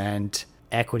implement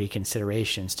equity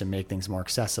considerations to make things more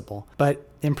accessible. But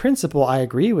in principle, I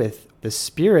agree with the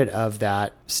spirit of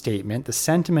that statement, the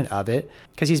sentiment of it,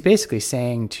 because he's basically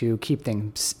saying to keep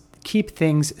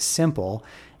things simple,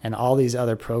 and all these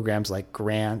other programs like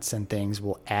grants and things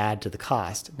will add to the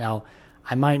cost. Now,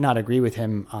 I might not agree with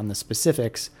him on the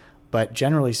specifics, but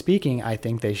generally speaking, I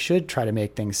think they should try to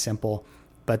make things simple,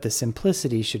 but the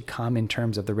simplicity should come in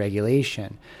terms of the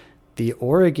regulation. The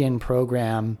Oregon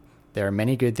program, there are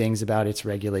many good things about its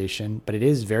regulation, but it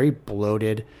is very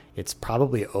bloated. It's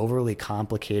probably overly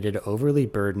complicated, overly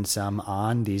burdensome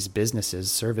on these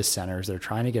businesses, service centers. They're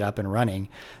trying to get up and running.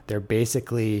 They're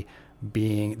basically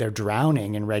they're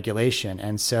drowning in regulation.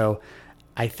 And so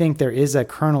I think there is a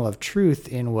kernel of truth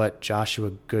in what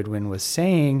Joshua Goodwin was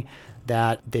saying,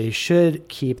 that they should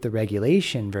keep the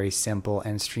regulation very simple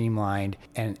and streamlined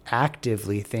and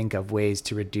actively think of ways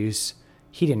to reduce.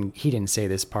 He didn't say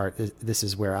this part. This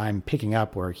is where I'm picking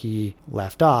up where he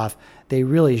left off. They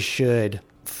really should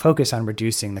focus on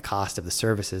reducing the cost of the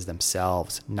services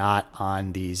themselves, not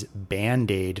on these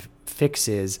Band-Aid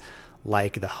fixes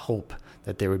like the hope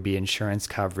that there would be insurance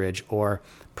coverage or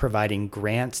providing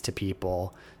grants to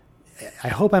people. I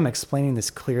hope I'm explaining this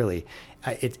clearly.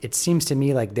 It seems to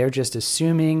me like they're just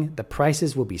assuming the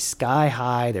prices will be sky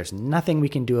high. There's nothing we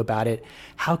can do about it.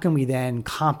 How can we then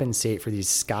compensate for these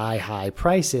sky high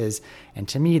prices? And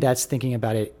to me, that's thinking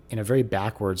about it in a very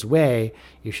backwards way.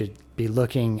 You should be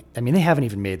looking, they haven't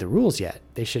even made the rules yet.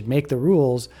 They should make the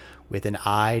rules with an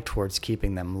eye towards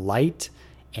keeping them light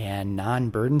and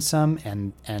non-burdensome,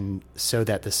 and so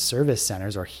that the service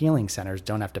centers or healing centers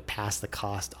don't have to pass the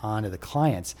cost on to the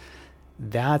clients.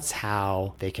 That's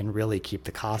how they can really keep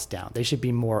the cost down. They should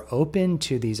be more open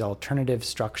to these alternative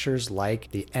structures like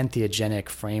the entheogenic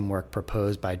framework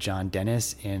proposed by John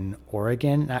Dennis in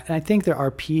Oregon. And I think there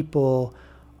are people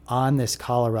on this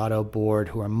Colorado board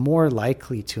who are more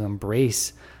likely to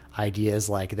embrace ideas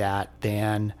like that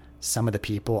than some of the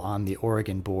people on the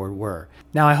Oregon board were.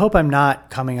 Now, I hope I'm not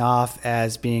coming off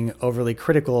as being overly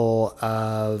critical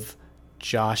of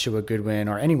Joshua Goodwin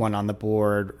or anyone on the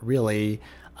board, really.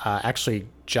 Actually,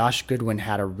 Josh Goodwin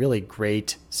had a really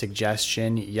great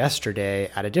suggestion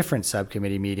yesterday at a different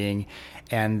subcommittee meeting,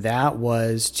 and that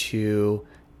was to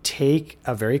take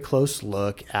a very close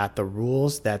look at the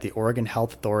rules that the Oregon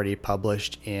Health Authority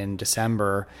published in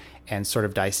December and sort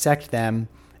of dissect them.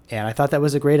 And I thought that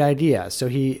was a great idea. So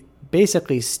he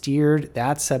basically steered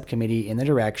that subcommittee in the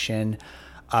direction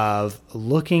of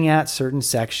looking at certain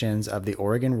sections of the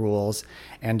Oregon rules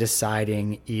and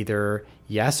deciding either,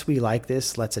 yes, we like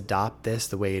this, let's adopt this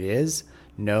the way it is.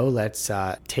 No, let's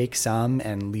take some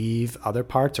and leave other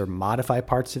parts or modify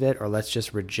parts of it, or let's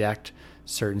just reject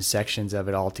certain sections of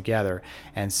it altogether.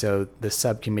 And so the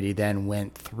subcommittee then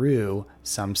went through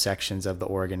some sections of the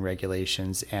Oregon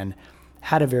regulations and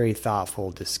had a very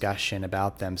thoughtful discussion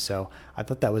about them. So I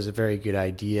thought that was a very good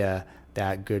idea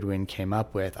that Goodwin came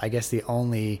up with. I guess the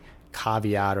only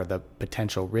caveat or the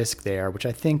potential risk there, which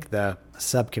I think the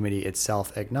subcommittee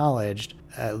itself acknowledged,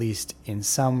 at least in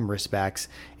some respects,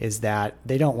 is that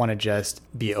they don't want to just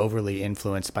be overly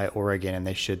influenced by Oregon and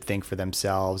they should think for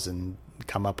themselves and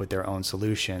come up with their own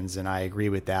solutions. And I agree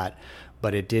with that.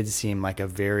 But it did seem like a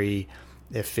very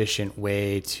efficient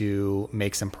way to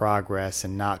make some progress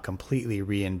and not completely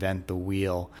reinvent the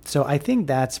wheel. So I think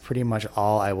that's pretty much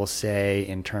all I will say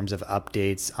in terms of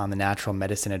updates on the Natural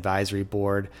Medicine Advisory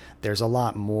Board. There's a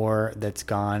lot more that's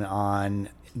gone on.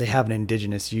 They have an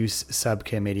indigenous use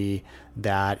subcommittee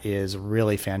that is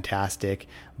really fantastic,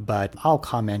 but I'll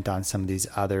comment on some of these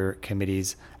other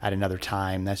committees at another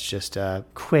time. That's just a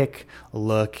quick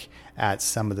look at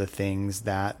some of the things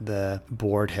that the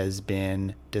board has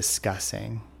been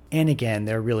discussing. And again,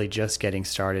 they're really just getting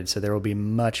started, so there will be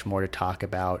much more to talk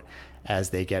about as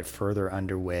they get further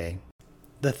underway.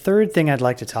 The third thing I'd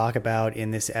like to talk about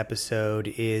in this episode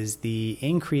is the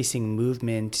increasing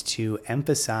movement to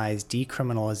emphasize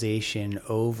decriminalization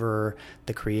over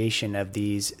the creation of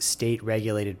these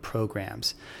state-regulated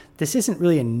programs. This isn't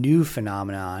really a new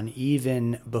phenomenon.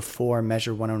 Even before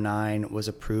Measure 109 was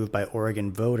approved by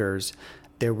Oregon voters,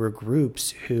 there were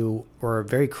groups who were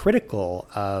very critical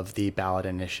of the ballot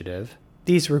initiative.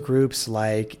 These were groups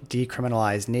like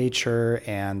Decriminalize Nature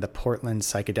and the Portland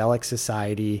Psychedelic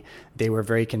Society. They were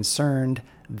very concerned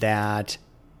that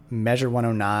Measure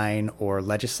 109 or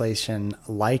legislation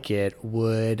like it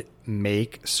would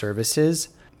make services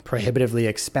prohibitively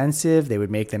expensive. They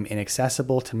would make them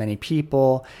inaccessible to many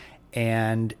people.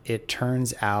 And it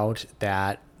turns out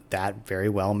that that very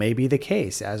well may be the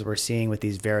case, as we're seeing with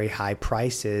these very high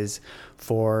prices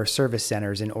for service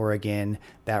centers in Oregon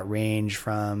that range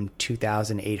from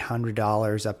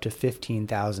 $2,800 up to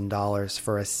 $15,000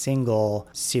 for a single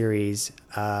series,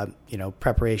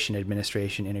 preparation,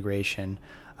 administration, integration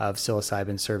of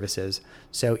psilocybin services.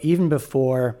 So even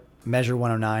before Measure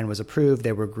 109 was approved,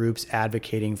 there were groups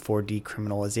advocating for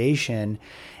decriminalization.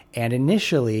 And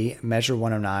initially, Measure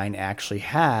 109 actually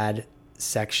had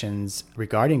sections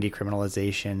regarding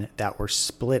decriminalization that were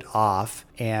split off,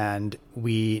 and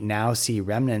we now see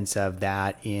remnants of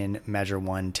that in Measure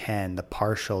 110, the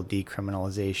partial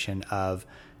decriminalization of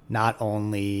not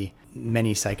only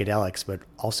many psychedelics, but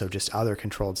also just other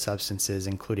controlled substances,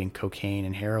 including cocaine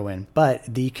and heroin. But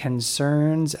the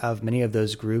concerns of many of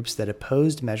those groups that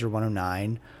opposed Measure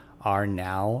 109 are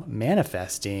now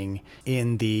manifesting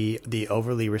in the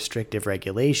overly restrictive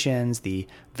regulations, the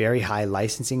very high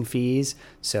licensing fees.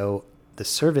 So the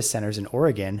service centers in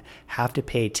Oregon have to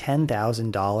pay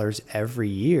 $10,000 every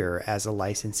year as a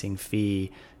licensing fee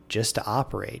just to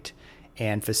operate.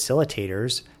 And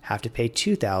facilitators have to pay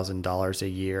 $2,000 a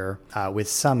year, with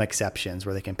some exceptions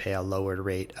where they can pay a lowered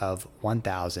rate of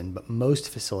 $1,000. But most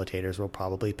facilitators will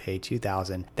probably pay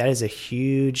 $2,000. That is a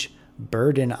huge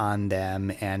burden on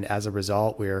them, and as a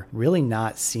result, we're really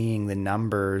not seeing the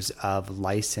numbers of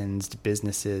licensed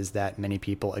businesses that many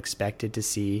people expected to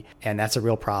see, and that's a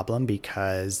real problem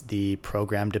because the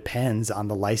program depends on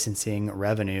the licensing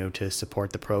revenue to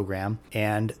support the program,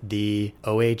 and the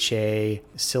OHA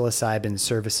psilocybin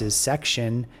services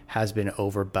section has been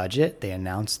over budget. They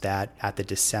announced that at the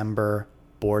December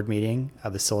board meeting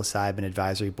of the Psilocybin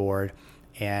Advisory Board,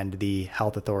 and the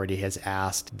health authority has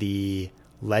asked the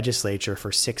legislature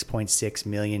for $6.6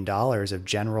 million of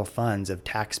general funds of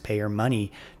taxpayer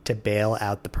money to bail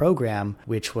out the program,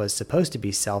 which was supposed to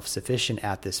be self-sufficient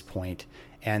at this point.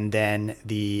 And then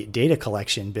the data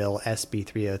collection bill, SB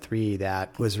 303,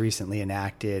 that was recently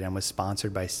enacted and was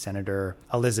sponsored by Senator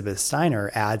Elizabeth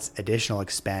Steiner, adds additional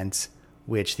expense,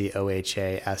 which the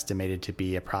OHA estimated to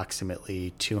be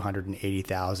approximately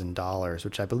 $280,000,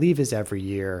 which I believe is every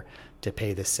year to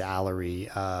pay the salary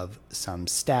of some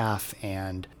staff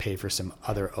and pay for some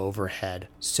other overhead.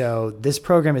 So this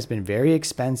program has been very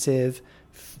expensive.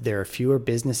 There are fewer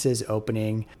businesses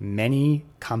opening. Many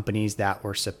companies that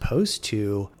were supposed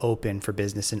to open for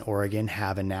business in Oregon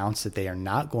have announced that they are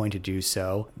not going to do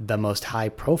so. The most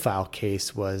high-profile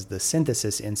case was the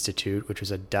Synthesis Institute, which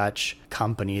was a Dutch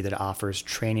company that offers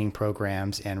training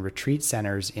programs and retreat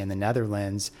centers in the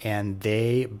Netherlands, and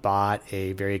they bought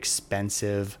a very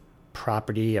expensive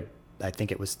property, I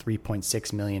think it was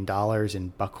 $3.6 million in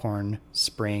Buckhorn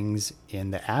Springs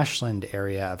in the Ashland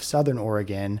area of Southern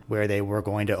Oregon, where they were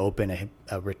going to open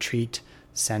a retreat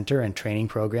center and training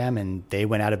program, and they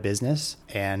went out of business,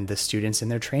 and the students in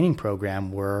their training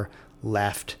program were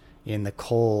left in the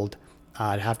cold.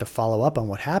 I'd have to follow up on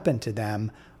what happened to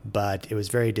them, but it was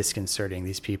very disconcerting.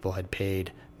 These people had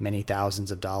paid many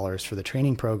thousands of dollars for the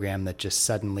training program that just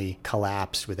suddenly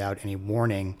collapsed without any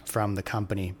warning from the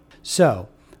company. So,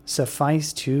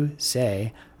 suffice to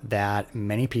say that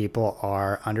many people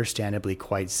are understandably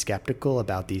quite skeptical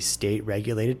about these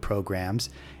state-regulated programs,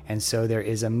 and so there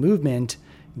is a movement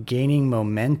gaining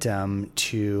momentum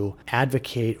to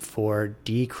advocate for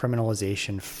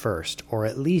decriminalization first, or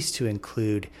at least to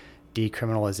include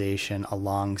decriminalization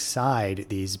alongside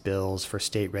these bills for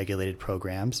state-regulated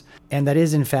programs. And that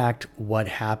is, in fact, what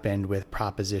happened with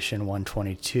Proposition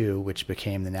 122, which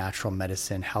became the Natural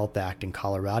Medicine Health Act in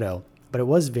Colorado. But it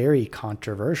was very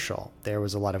controversial. There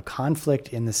was a lot of conflict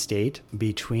in the state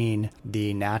between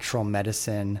the Natural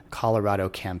Medicine Colorado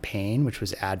campaign, which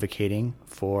was advocating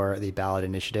for the ballot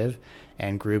initiative,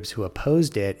 and groups who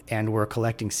opposed it and were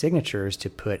collecting signatures to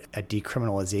put a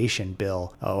decriminalization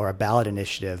bill or a ballot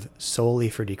initiative solely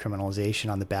for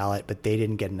decriminalization on the ballot, but they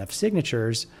didn't get enough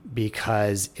signatures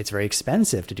because it's very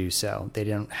expensive to do so. They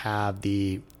didn't have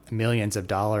the millions of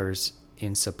dollars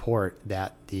in support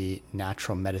that the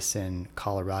Natural Medicine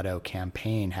Colorado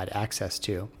campaign had access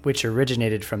to, which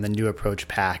originated from the New Approach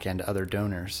PAC and other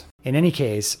donors. In any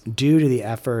case, due to the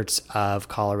efforts of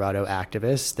Colorado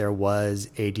activists, there was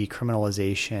a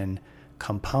decriminalization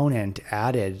component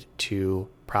added to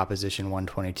Proposition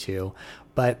 122,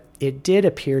 but it did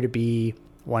appear to be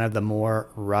one of the more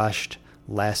rushed,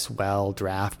 less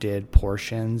well-drafted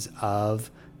portions of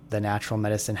the Natural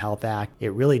Medicine Health Act.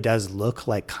 It really does look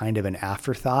like kind of an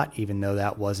afterthought, even though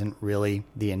that wasn't really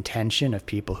the intention of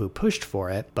people who pushed for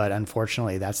it. But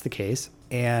unfortunately, that's the case.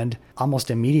 And almost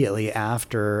immediately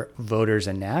after voters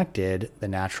enacted the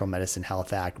Natural Medicine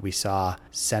Health Act, we saw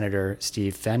Senator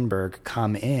Steve Fenberg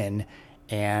come in,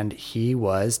 and he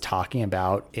was talking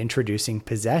about introducing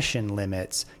possession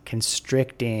limits,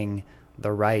 constricting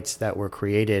the rights that were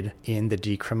created in the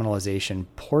decriminalization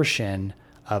portion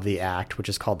of the act, which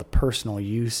is called the personal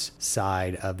use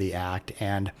side of the act.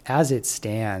 And as it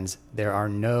stands, there are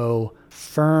no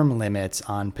firm limits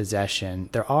on possession.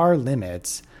 There are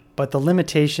limits, but the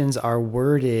limitations are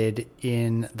worded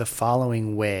in the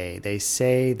following way. They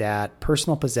say that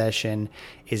personal possession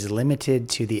is limited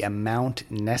to the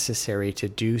amount necessary to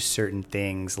do certain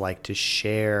things, like to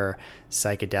share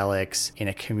psychedelics in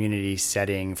a community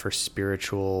setting for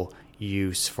spiritual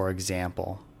use, for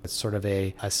example. It's sort of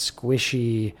a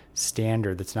squishy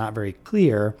standard that's not very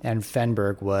clear, and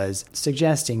Fenberg was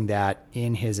suggesting that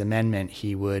in his amendment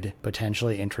he would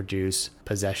potentially introduce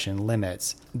possession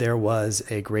limits. There was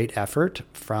a great effort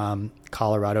from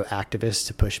Colorado activists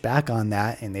to push back on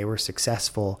that, and they were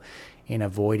successful in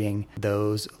avoiding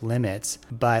those limits.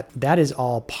 But that is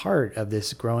all part of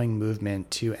this growing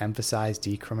movement to emphasize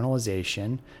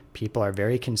decriminalization. People are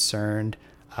very concerned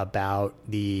about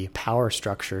the power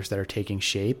structures that are taking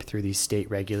shape through these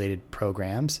state-regulated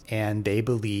programs, and they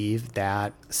believe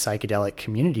that psychedelic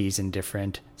communities in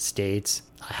different states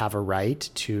have a right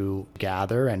to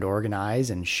gather and organize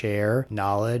and share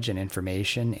knowledge and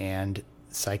information and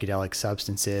psychedelic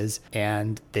substances,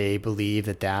 and they believe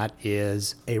that that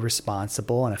is a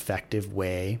responsible and effective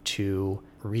way to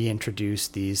reintroduce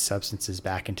these substances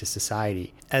back into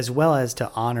society, as well as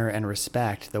to honor and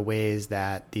respect the ways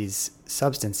that these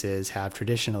substances have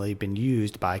traditionally been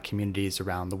used by communities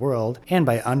around the world and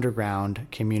by underground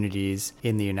communities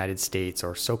in the United States,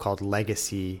 or so-called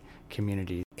legacy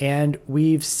communities. And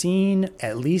we've seen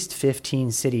at least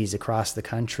 15 cities across the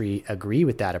country agree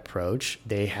with that approach.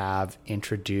 They have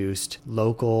introduced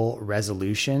local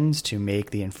resolutions to make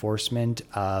the enforcement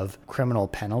of criminal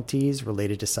penalties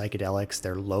related to psychedelics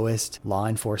their lowest law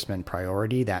enforcement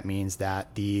priority. That means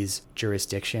that these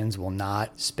jurisdictions will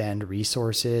not spend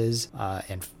resources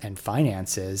and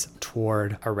finances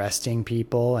toward arresting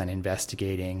people and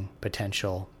investigating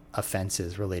potential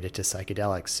offenses related to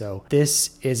psychedelics. So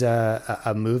this is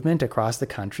a movement across the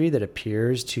country that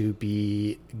appears to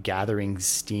be gathering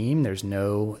steam. There's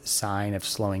no sign of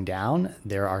slowing down.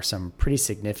 There are some pretty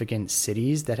significant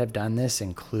cities that have done this,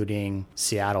 including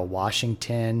Seattle,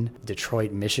 Washington,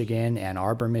 Detroit, Michigan, Ann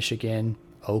Arbor, Michigan,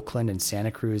 Oakland and Santa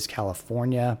Cruz,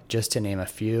 California, just to name a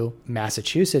few.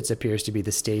 Massachusetts appears to be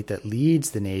the state that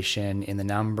leads the nation in the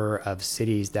number of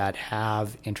cities that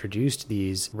have introduced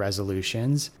these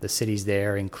resolutions. The cities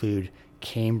there include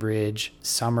Cambridge,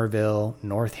 Somerville,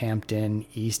 Northampton,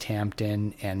 East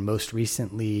Hampton, and most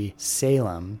recently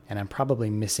Salem. And I'm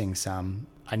probably missing some.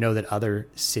 I know that other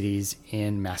cities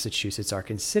in Massachusetts are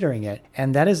considering it,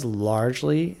 and that is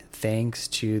largely thanks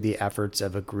to the efforts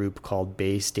of a group called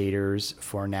Bay Staters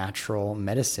for Natural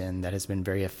Medicine that has been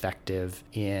very effective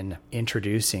in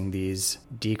introducing these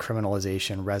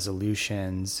decriminalization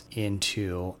resolutions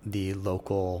into the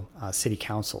local city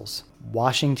councils.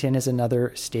 Washington is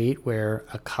another state where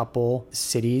a couple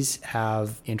cities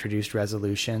have introduced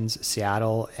resolutions,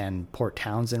 Seattle and Port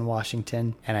Townsend,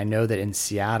 Washington. And I know that in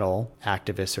Seattle,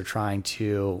 activists are trying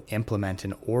to implement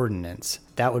an ordinance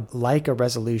that would like a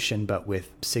resolution, but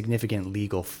with significant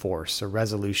legal force. A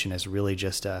resolution is really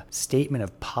just a statement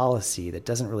of policy that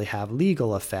doesn't really have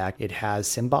legal effect. It has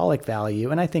symbolic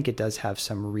value, and I think it does have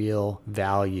some real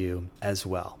value as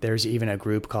well. There's even a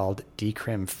group called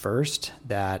Decrim First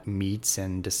that meets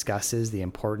and discusses the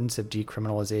importance of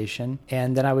decriminalization.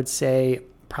 And then I would say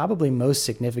probably most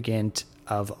significant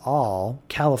of all,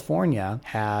 California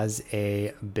has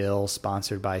a bill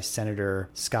sponsored by Senator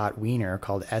Scott Wiener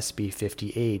called SB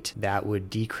 58 that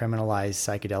would decriminalize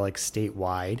psychedelics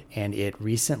statewide, and it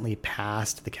recently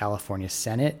passed the California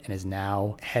Senate and is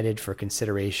now headed for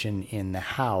consideration in the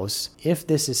House. If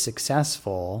this is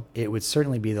successful, it would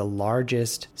certainly be the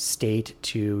largest state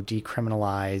to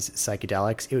decriminalize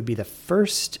psychedelics. It would be the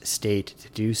first state to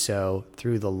do so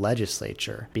through the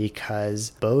legislature,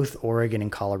 because both Oregon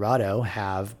and Colorado have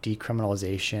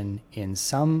decriminalization in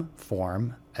some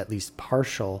form, at least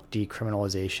partial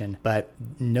decriminalization, but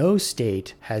no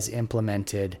state has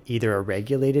implemented either a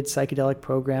regulated psychedelic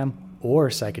program or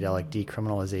psychedelic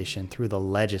decriminalization through the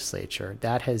legislature.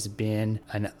 That has been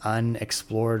an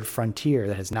unexplored frontier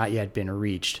that has not yet been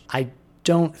reached. I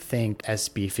don't think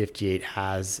SB 58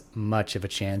 has much of a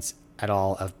chance at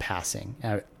all of passing.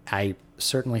 I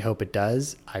certainly hope it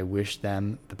does. I wish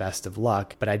them the best of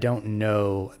luck, but I don't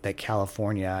know that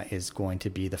California is going to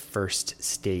be the first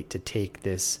state to take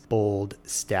this bold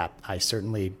step. I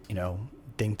certainly,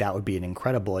 think that would be an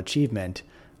incredible achievement,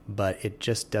 but it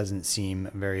just doesn't seem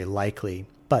very likely.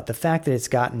 But the fact that it's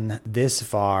gotten this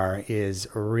far is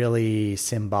really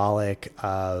symbolic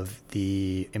of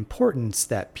the importance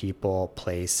that people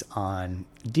place on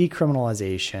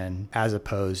decriminalization as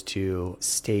opposed to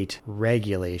state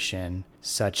regulation,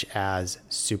 such as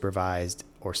supervised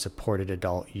or supported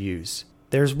adult use.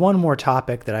 There's one more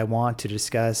topic that I want to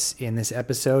discuss in this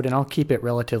episode, and I'll keep it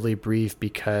relatively brief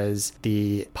because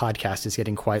the podcast is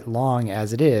getting quite long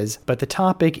as it is. But the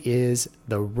topic is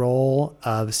the role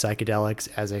of psychedelics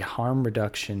as a harm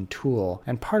reduction tool.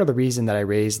 And part of the reason that I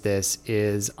raised this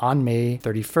is on May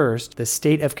 31st, the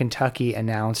state of Kentucky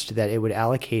announced that it would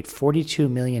allocate $42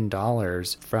 million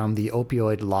from the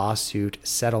opioid lawsuit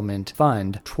settlement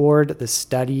fund toward the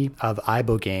study of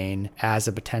ibogaine as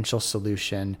a potential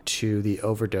solution to the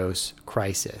overdose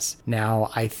crisis. Now,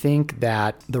 I think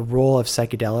that the role of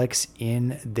psychedelics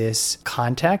in this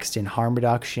context, in harm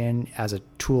reduction as a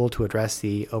tool to address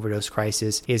the overdose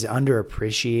crisis, is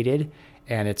underappreciated,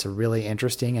 and it's really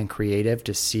interesting and creative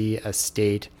to see a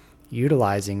state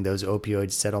utilizing those opioid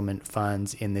settlement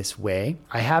funds in this way.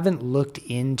 I haven't looked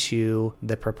into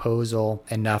the proposal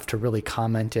enough to really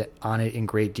comment on it in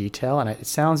great detail, and it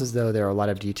sounds as though there are a lot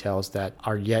of details that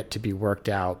are yet to be worked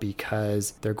out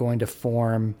because they're going to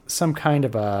form some kind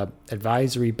of a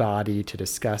advisory body to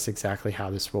discuss exactly how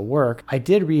this will work. I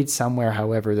did read somewhere,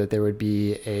 however, that there would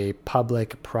be a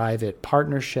public-private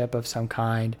partnership of some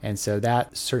kind, and so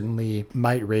that certainly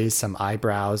might raise some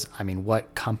eyebrows. I mean,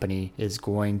 what company is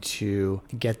going to to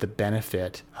get the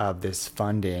benefit of this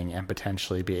funding and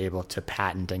potentially be able to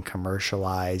patent and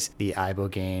commercialize the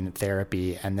ibogaine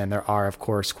therapy. And then there are, of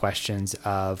course, questions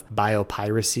of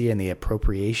biopiracy and the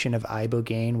appropriation of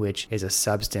ibogaine, which is a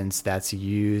substance that's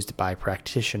used by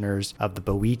practitioners of the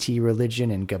Bwiti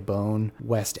religion in Gabon,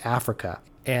 West Africa.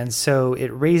 And so it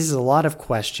raises a lot of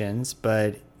questions,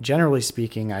 but generally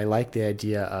speaking, I like the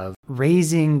idea of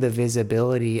raising the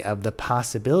visibility of the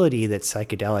possibility that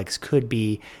psychedelics could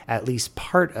be at least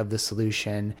part of the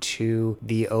solution to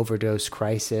the overdose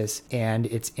crisis. And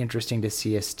it's interesting to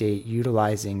see a state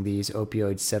utilizing these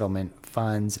opioid settlement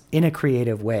funds in a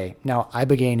creative way. Now,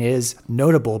 ibogaine is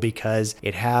notable because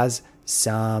it has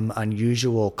some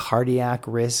unusual cardiac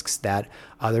risks that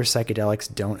other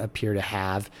psychedelics don't appear to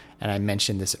have. And I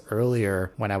mentioned this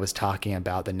earlier when I was talking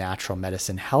about the Natural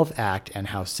Medicine Health Act and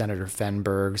how Senator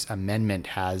Fenberg's amendment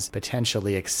has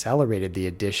potentially accelerated the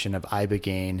addition of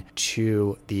ibogaine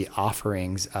to the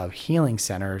offerings of healing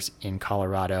centers in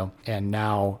Colorado. And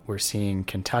now we're seeing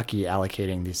Kentucky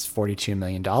allocating these $42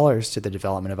 million to the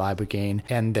development of ibogaine.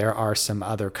 And there are some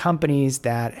other companies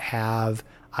that have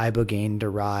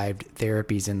ibogaine-derived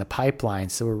therapies in the pipeline.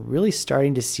 So we're really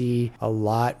starting to see a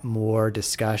lot more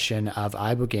discussion of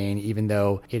ibogaine, even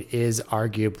though it is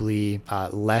arguably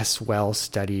less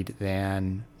well-studied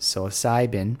than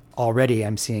psilocybin. Already,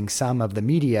 I'm seeing some of the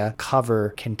media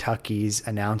cover Kentucky's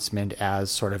announcement as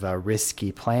sort of a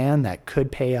risky plan that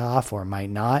could pay off or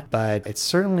might not, but it's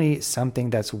certainly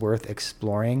something that's worth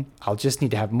exploring. I'll just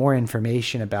need to have more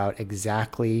information about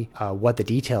exactly what the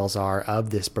details are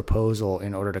of this proposal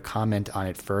in order to comment on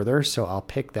it further, so I'll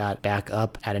pick that back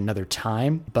up at another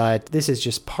time. But this is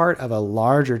just part of a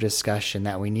larger discussion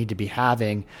that we need to be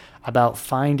having about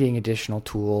finding additional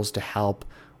tools to help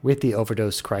with the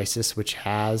overdose crisis, which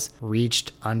has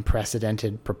reached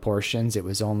unprecedented proportions. It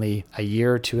was only a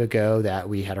year or two ago that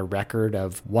we had a record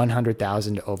of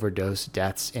 100,000 overdose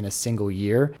deaths in a single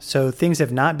year. So things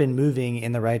have not been moving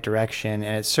in the right direction,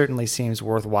 and it certainly seems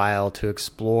worthwhile to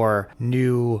explore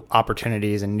new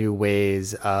opportunities and new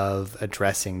ways of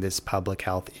addressing this public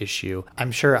health issue.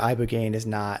 I'm sure ibogaine is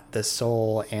not the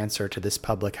sole answer to this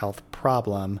public health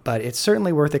problem, but it's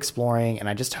certainly worth exploring, and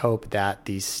I just hope that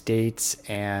the states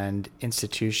and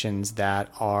institutions that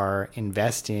are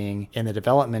investing in the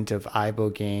development of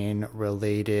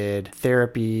ibogaine-related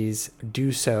therapies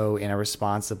do so in a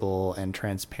responsible and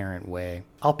transparent way.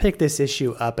 I'll pick this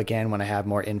issue up again when I have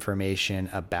more information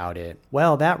about it.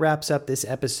 Well, that wraps up this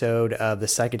episode of the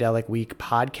Psychedelic Week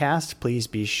podcast. Please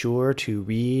be sure to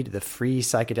read the free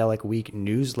Psychedelic Week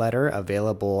newsletter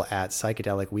available at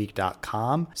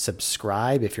psychedelicweek.com.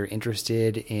 Subscribe if you're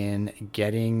interested in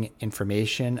getting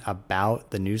information about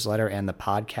the newsletter and the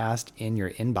podcast in your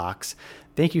inbox.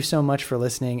 Thank you so much for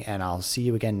listening, and I'll see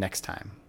you again next time.